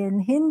or in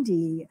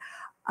Hindi,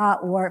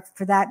 or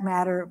for that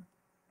matter,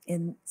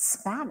 in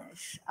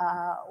Spanish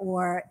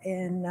or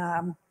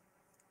in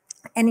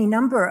any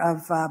number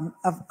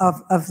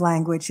of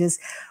languages,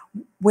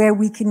 where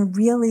we can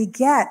really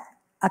get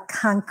a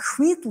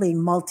concretely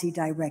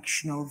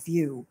multi-directional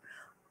view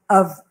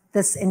of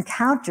this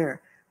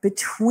encounter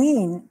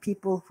between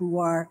people who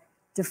are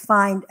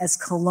defined as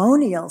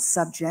colonial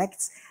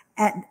subjects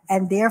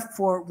and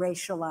therefore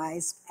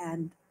racialized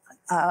and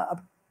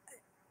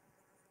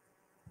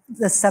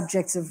the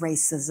subjects of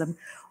racism,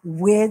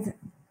 with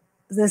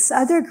this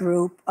other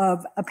group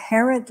of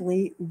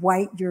apparently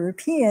white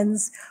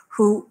Europeans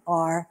who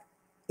are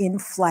in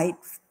flight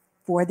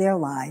for their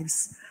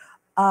lives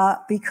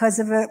because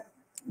of a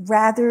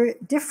rather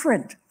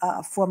different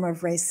form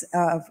of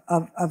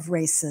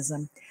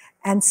racism.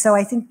 And so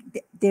I think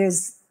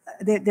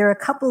there are a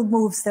couple of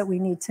moves that we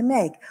need to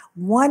make.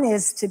 One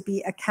is to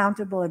be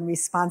accountable and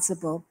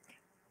responsible,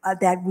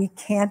 that we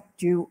can't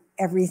do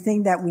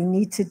everything, that we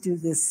need to do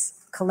this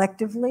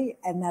collectively,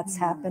 and that's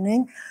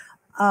happening.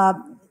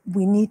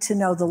 We need to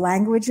know the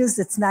languages.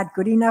 It's not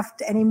good enough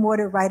anymore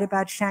to write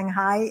about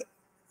Shanghai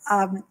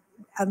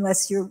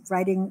unless you're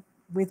writing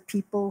with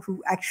people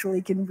who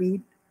actually can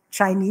read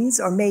Chinese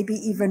or maybe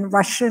even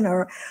Russian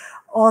or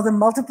all the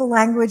multiple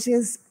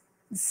languages.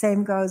 The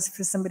same goes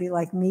for somebody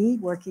like me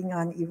working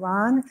on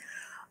Iran.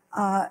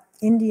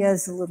 India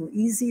is a little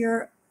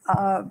easier,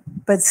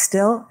 but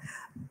still.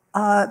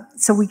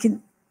 So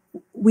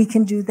we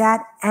can do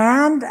that.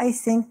 And I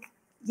think,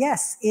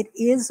 yes, it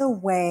is a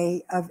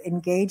way of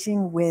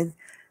engaging with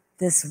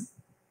this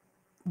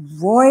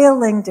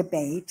roiling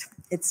debate.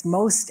 It's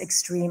most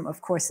extreme,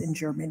 of course, in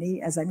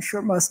Germany, as I'm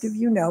sure most of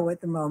you know at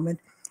the moment,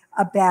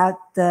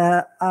 about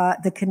the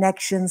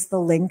connections, the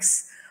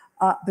links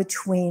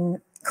between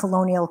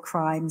colonial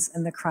crimes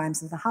and the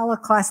crimes of the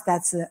Holocaust.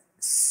 That's a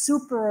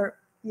super,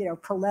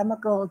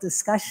 polemical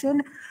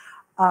discussion,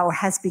 or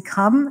has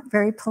become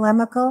very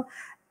polemical.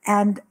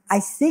 And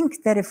I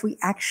think that if we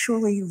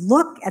actually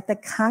look at the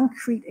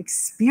concrete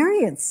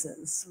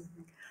experiences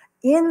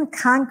in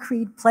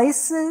concrete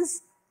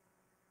places,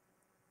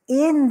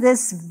 in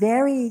this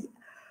very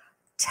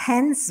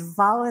tense,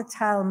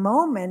 volatile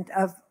moment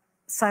of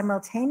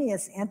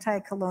simultaneous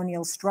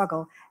anti-colonial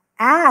struggle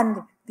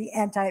and the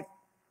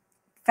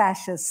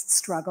anti-fascist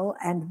struggle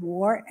and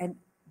war and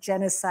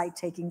genocide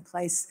taking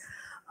place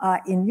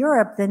in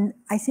Europe, then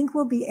I think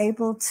we'll be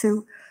able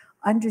to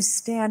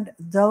understand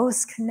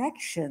those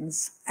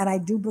connections, and I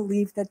do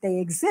believe that they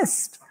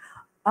exist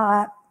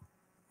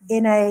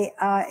in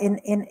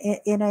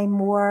a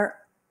more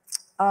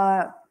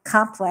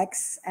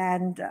complex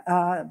and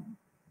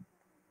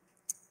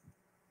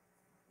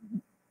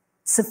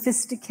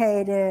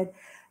sophisticated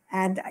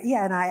and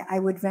I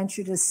would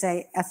venture to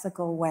say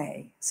ethical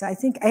way. So I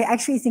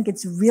actually think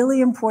it's really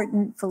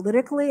important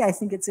politically. I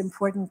think it's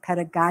important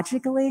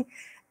pedagogically.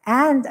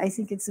 And I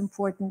think it's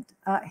important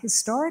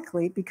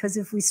historically, because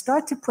if we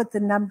start to put the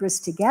numbers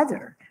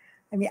together,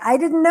 I mean, I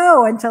didn't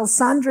know until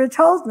Sandra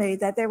told me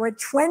that there were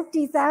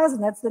 20,000.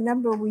 That's the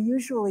number we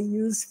usually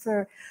use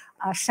for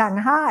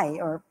Shanghai,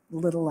 or a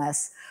little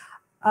less.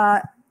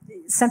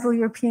 Central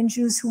European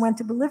Jews who went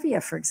to Bolivia,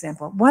 for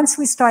example. Once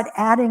we start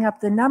adding up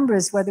the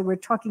numbers, whether we're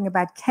talking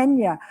about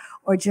Kenya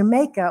or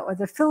Jamaica or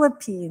the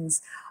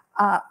Philippines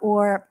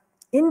or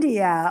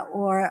India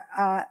or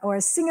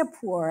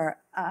Singapore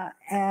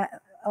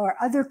or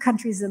other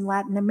countries in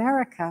Latin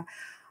America,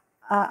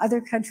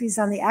 other countries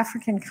on the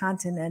African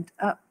continent,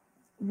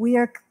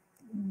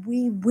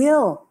 we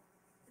will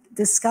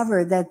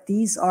discover that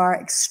these are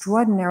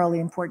extraordinarily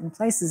important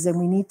places, and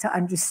we need to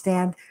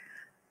understand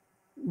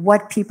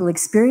what people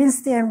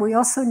experienced there, and we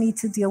also need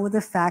to deal with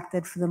the fact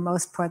that for the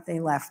most part they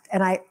left.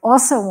 And I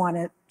also want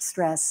to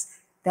stress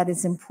that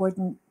it's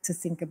important to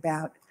think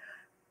about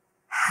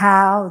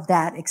how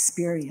that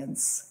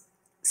experience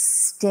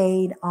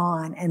stayed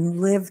on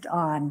and lived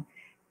on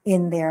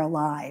in their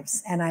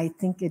lives. And I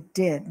think it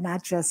did,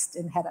 not just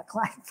in Hedda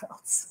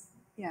Kleinfeld's.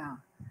 Yeah.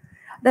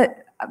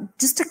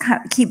 Just to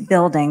keep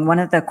building, one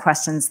of the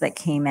questions that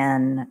came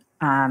in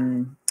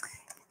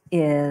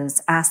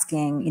is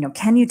asking,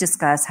 can you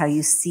discuss how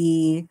you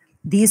see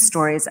these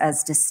stories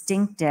as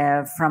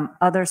distinctive from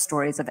other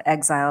stories of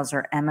exiles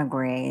or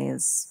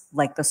emigres,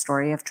 like the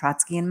story of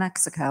Trotsky in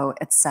Mexico,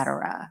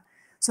 etc.?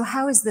 So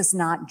how is this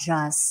not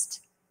just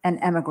an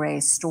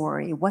emigre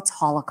story? What's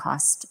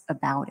Holocaust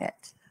about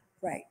it?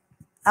 Right.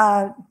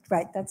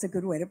 Right. That's a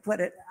good way to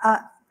put it.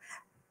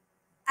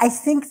 I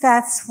think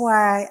that's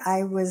why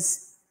I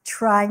was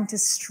trying to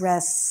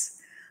stress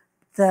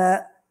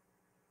the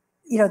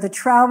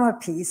trauma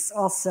piece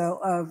also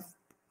of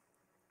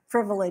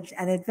privilege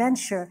and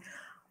adventure,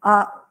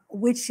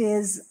 which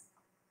is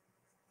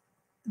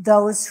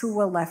those who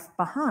were left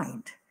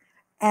behind.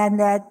 And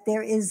that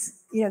there is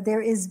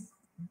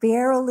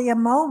barely a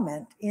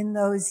moment in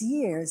those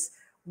years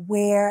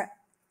where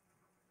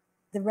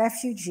the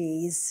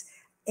refugees,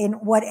 in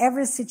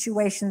whatever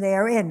situation they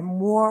are in,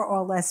 more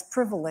or less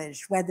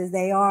privileged, whether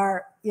they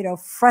are,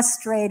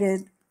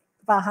 frustrated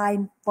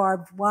behind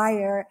barbed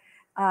wire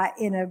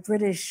in a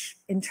British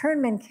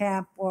internment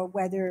camp, or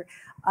whether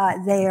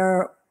they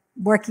are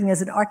working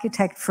as an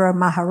architect for a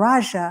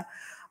Maharaja,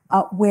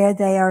 where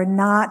they are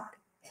not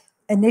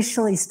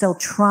initially still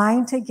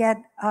trying to get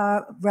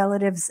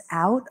relatives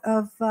out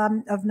of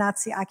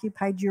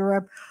Nazi-occupied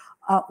Europe,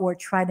 or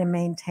try to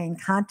maintain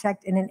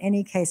contact, and in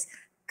any case,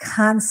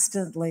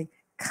 constantly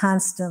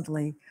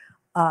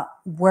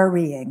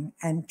worrying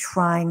and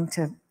trying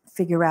to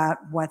figure out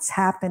what's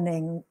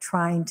happening,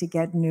 trying to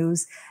get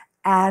news,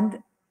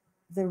 and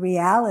the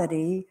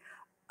reality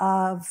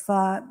of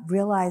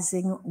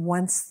realizing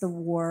once the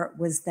war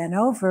was then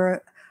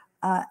over,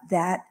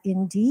 that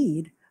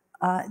indeed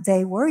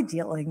they were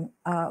dealing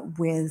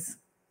with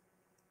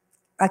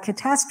a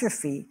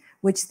catastrophe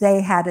which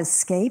they had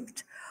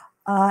escaped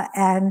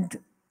and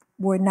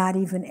were not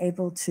even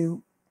able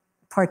to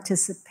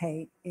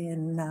participate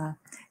in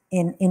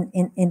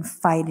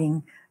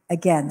fighting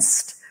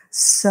against.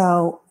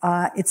 So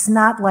it's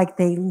not like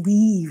they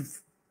leave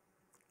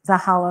the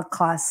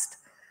Holocaust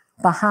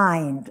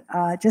behind,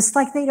 just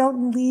like they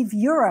don't leave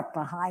Europe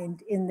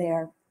behind in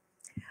their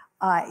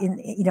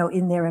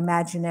in their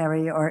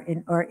imaginary or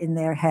in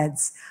their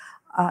heads.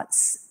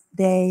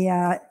 They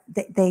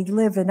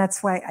live, and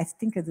that's why I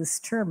think of this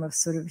term of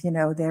sort of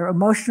their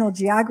emotional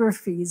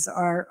geographies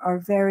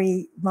are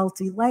very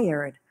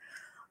multi-layered.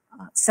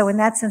 So in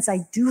that sense,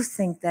 I do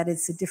think that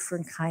it's a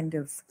different kind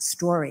of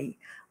story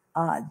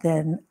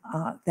than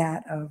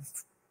that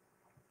of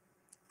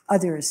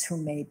others who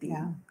may be.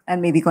 Yeah.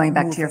 And maybe going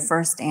back to your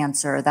first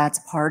answer, that's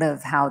part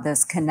of how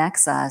this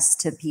connects us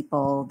to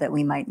people that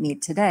we might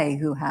meet today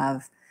who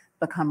have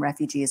become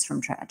refugees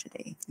from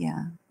tragedy.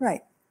 Yeah.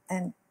 Right.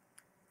 And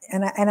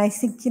I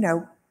think,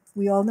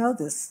 we all know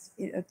this.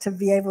 To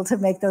be able to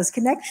make those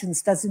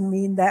connections doesn't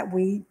mean that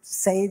we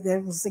say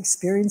those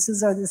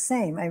experiences are the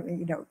same. I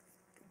mean,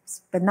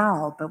 it's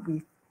banal, but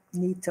we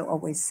need to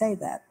always say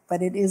that.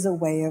 But it is a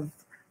way of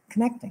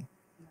connecting.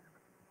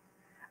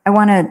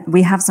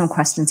 We have some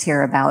questions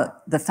here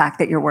about the fact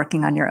that you're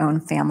working on your own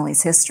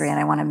family's history, and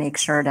I want to make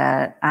sure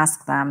to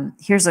ask them.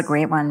 Here's a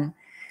great one.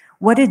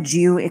 What did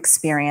you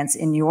experience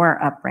in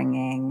your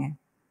upbringing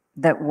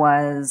that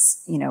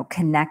was,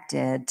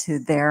 connected to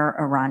their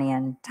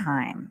Iranian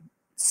time?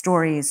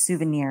 Stories,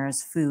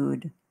 souvenirs,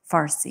 food,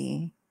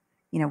 Farsi.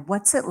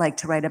 What's it like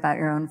to write about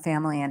your own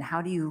family, and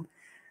how do you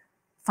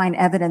find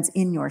evidence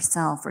in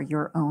yourself or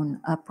your own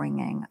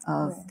upbringing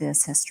of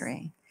this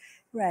history?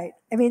 Right.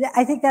 I mean,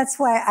 I think that's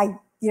why I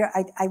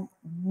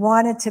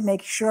wanted to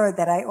make sure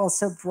that I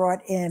also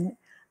brought in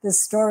the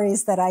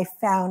stories that I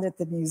found at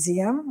the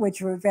museum,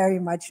 which were very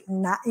much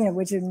not,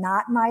 which are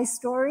not my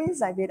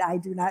stories. I mean, I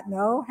do not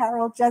know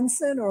Harold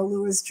Jensen or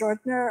Louis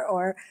Jortner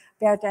or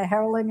Bertha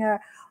Herrlinger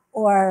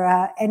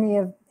or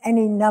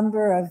any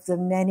number of the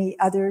many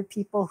other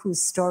people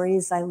whose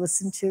stories I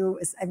listen to.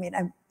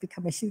 I've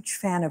become a huge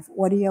fan of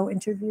audio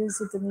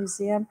interviews at the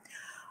museum,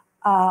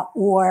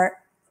 or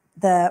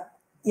the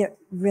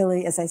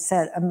really, as I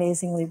said,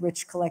 amazingly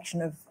rich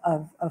collection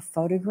of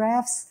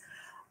photographs,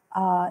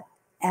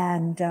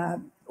 and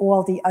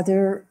all the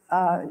other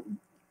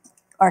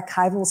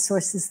archival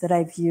sources that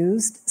I've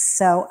used.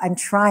 So I'm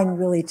trying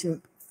really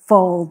to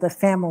fold the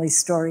family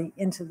story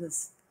into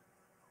this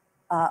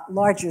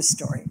larger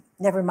story.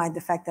 never mind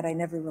the fact that I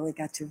never really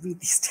got to read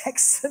these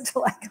texts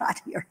until I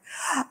got here.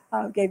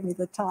 Gave me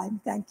the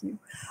time, thank you.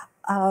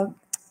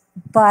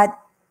 But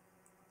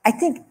I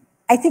think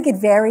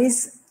it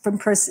varies from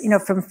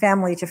from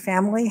family to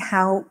family,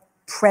 how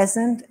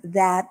present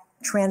that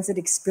transit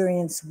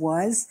experience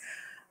was.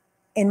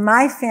 In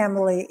my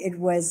family, it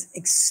was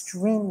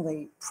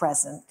extremely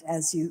present,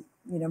 as you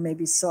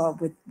maybe saw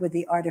with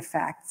the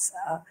artifacts,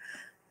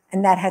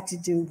 and that had to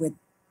do with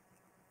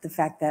the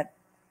fact that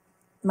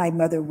my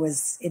mother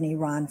was in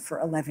Iran for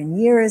 11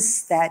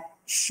 years, that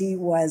she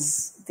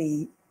was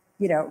the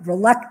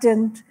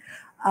reluctant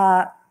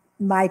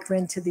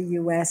migrant to the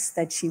US,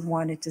 that she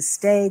wanted to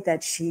stay,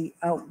 that she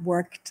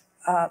worked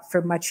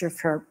for much of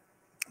her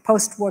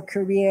post-war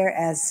career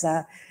as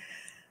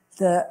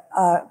the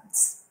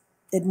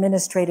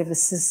administrative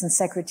assistant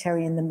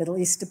secretary in the Middle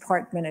East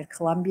Department at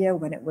Columbia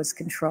when it was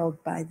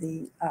controlled by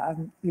the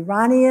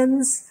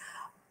Iranians.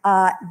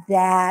 I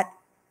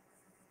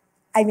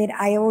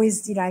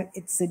always,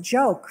 it's a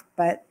joke,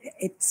 but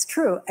it's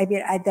true.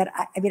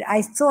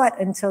 I thought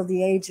until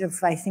the age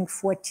of, I think,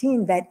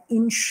 14, that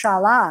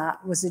inshallah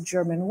was a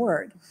German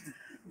word.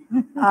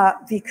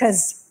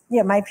 Because,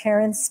 my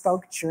parents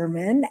spoke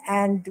German,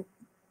 and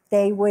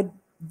they would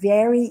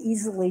very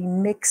easily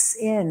mix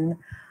in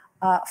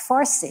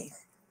Farsi.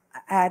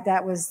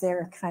 That was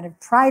their kind of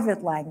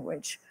private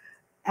language.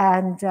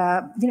 And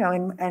they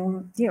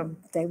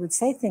would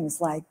say things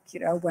like,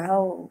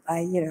 well,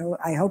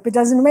 I hope it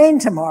doesn't rain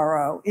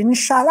tomorrow,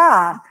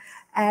 inshallah,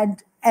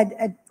 and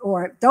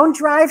or don't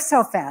drive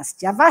so fast,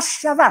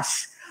 yavash,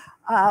 yavash,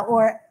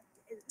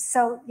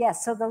 so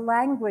the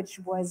language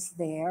was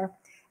there,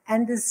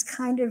 and this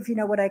kind of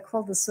what I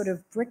call the sort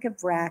of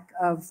bric-a-brac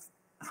of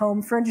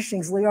home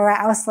furnishings. Leora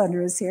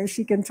Auslander is here;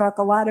 she can talk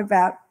a lot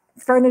about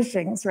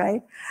furnishings,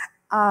 right?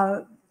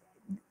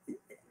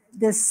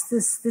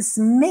 This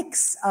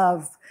mix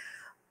of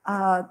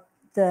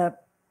the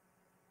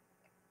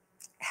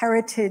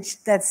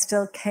heritage that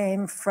still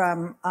came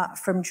from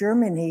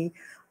Germany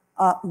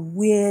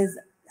with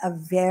a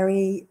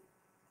very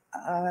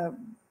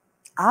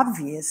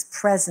obvious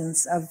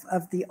presence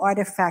of the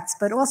artifacts,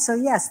 but also,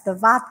 yes, the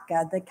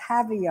vodka, the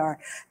caviar,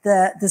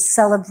 the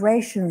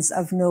celebrations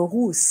of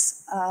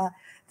Nowruz,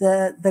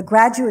 the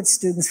graduate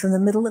students from the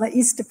Middle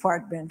East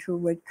Department who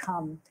would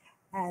come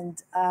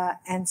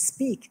and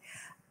speak.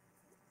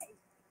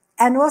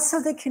 And also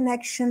the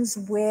connections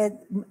with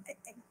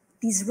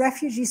these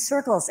refugee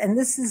circles. And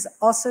this is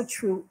also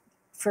true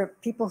for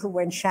people who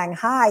were in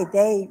Shanghai.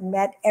 They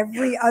met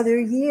every other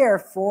year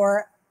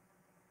for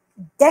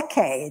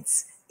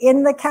decades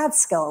in the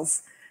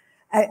Catskills,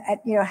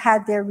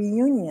 had their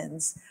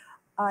reunions.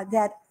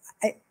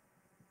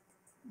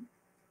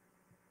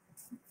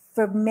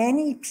 For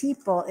many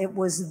people, it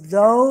was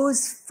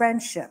those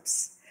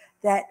friendships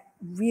that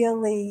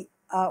really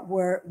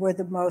were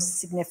the most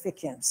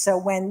significant. So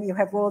when you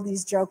have all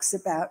these jokes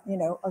about,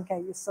 okay,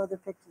 you saw the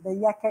picture, the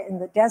Yekka in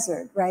the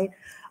desert, right?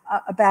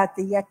 About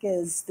the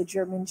Yekkas, the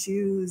German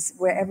Jews,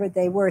 wherever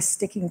they were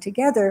sticking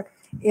together,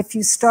 if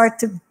you start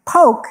to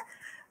poke,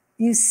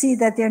 you see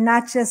that they're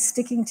not just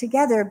sticking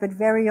together, but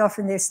very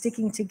often they're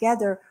sticking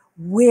together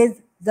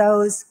with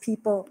those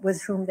people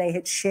with whom they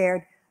had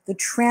shared the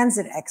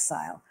transit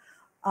exile.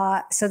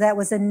 So that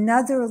was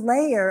another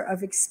layer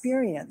of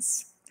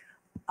experience.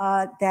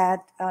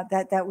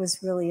 That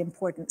was really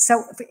important.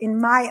 So in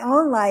my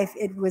own life,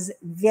 it was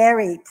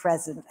very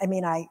present.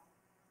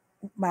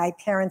 My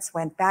parents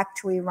went back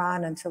to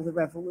Iran until the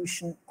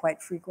revolution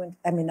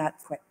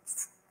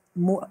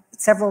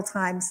several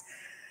times.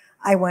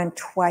 I went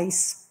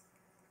twice,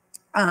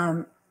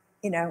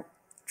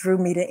 drew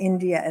me to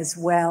India as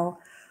well.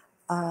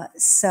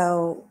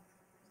 So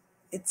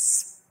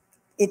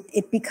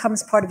it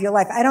becomes part of your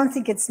life. I don't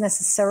think it's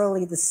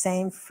necessarily the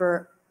same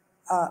for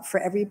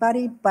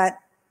everybody, but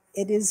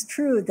it is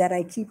true that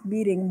I keep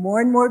meeting more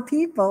and more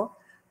people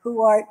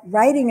who are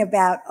writing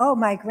about, oh,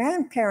 my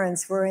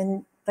grandparents were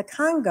in the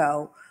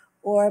Congo,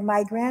 or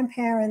my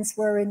grandparents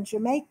were in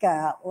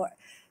Jamaica.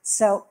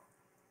 So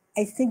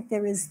I think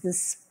there is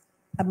this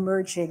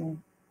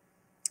emerging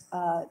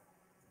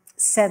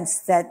sense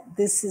that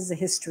this is a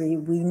history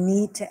we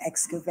need to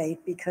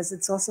excavate, because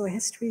it's also a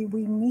history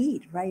we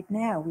need right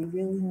now. We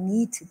really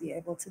need to be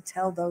able to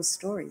tell those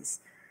stories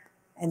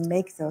and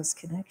make those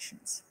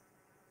connections.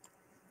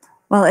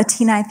 Well,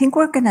 Atina, I think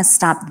we're going to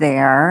stop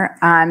there.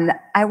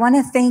 I want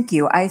to thank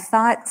you. I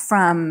thought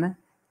from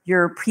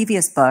your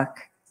previous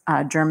book,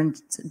 German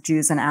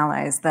Jews and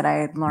Allies, that I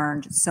had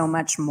learned so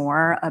much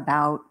more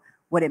about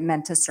what it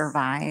meant to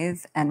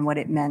survive and what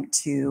it meant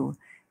to,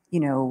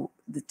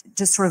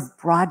 just sort of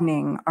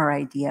broadening our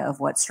idea of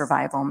what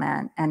survival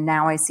meant. And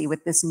now I see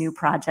with this new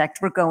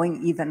project, we're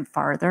going even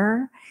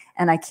farther.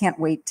 And I can't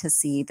wait to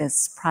see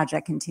this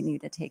project continue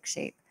to take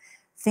shape.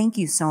 Thank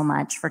you so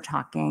much for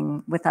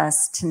talking with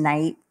us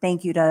tonight.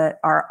 Thank you to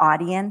our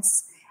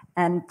audience.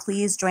 And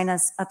please join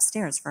us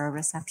upstairs for a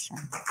reception.